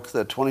ongoing joke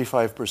that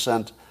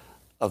 25%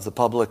 of the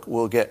public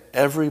will get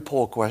every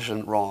poll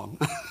question wrong.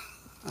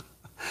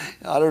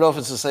 I don't know if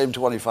it's the same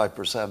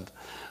 25%,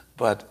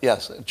 but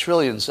yes,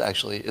 trillions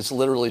actually. It's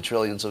literally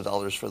trillions of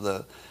dollars for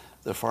the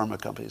pharma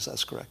companies.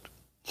 That's correct.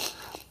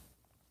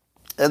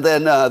 And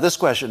then this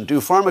question, do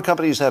pharma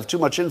companies have too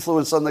much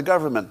influence on the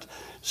government?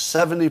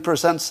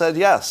 70% said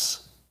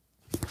yes.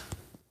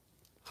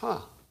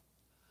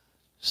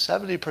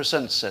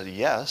 70% said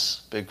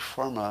yes, Big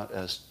Pharma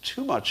has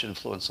too much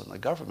influence on the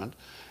government,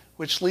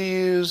 which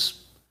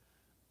leaves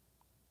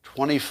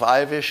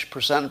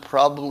 25-ish%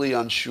 probably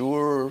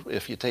unsure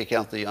if you take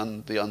out the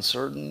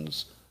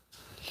uncertains.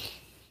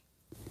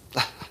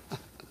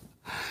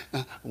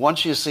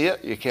 Once you see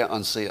it, you can't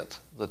unsee it,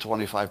 the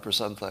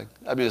 25% thing.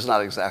 I mean, it's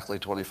not exactly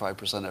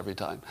 25% every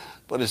time,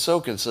 but it's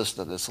so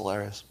consistent, it's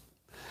hilarious.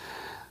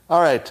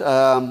 All right,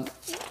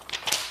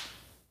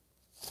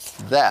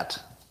 that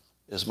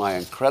is my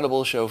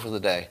incredible show for the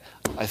day.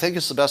 I think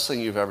it's the best thing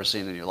you've ever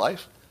seen in your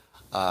life.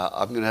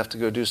 I'm going to have to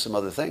go do some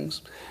other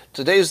things.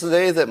 Today's the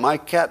day that my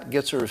cat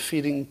gets her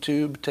feeding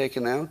tube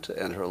taken out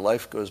and her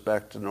life goes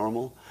back to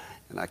normal,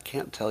 and I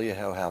can't tell you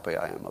how happy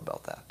I am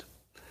about that.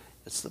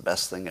 It's the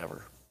best thing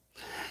ever.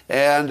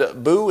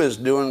 And Boo is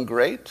doing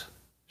great.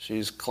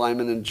 She's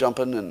climbing and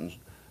jumping and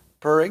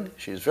purring.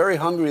 She's very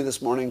hungry this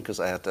morning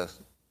because I had to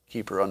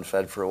keep her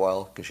unfed for a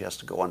while because she has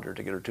to go under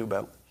to get her tube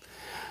out.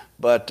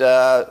 But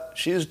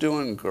she's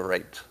doing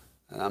great,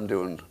 and I'm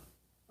doing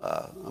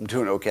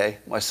okay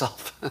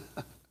myself.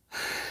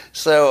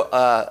 So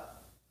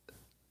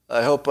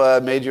I hope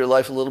I made your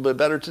life a little bit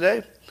better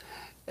today,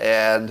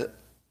 and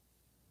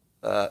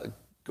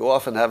go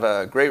off and have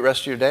a great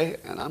rest of your day,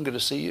 and I'm going to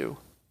see you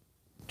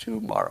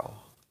tomorrow.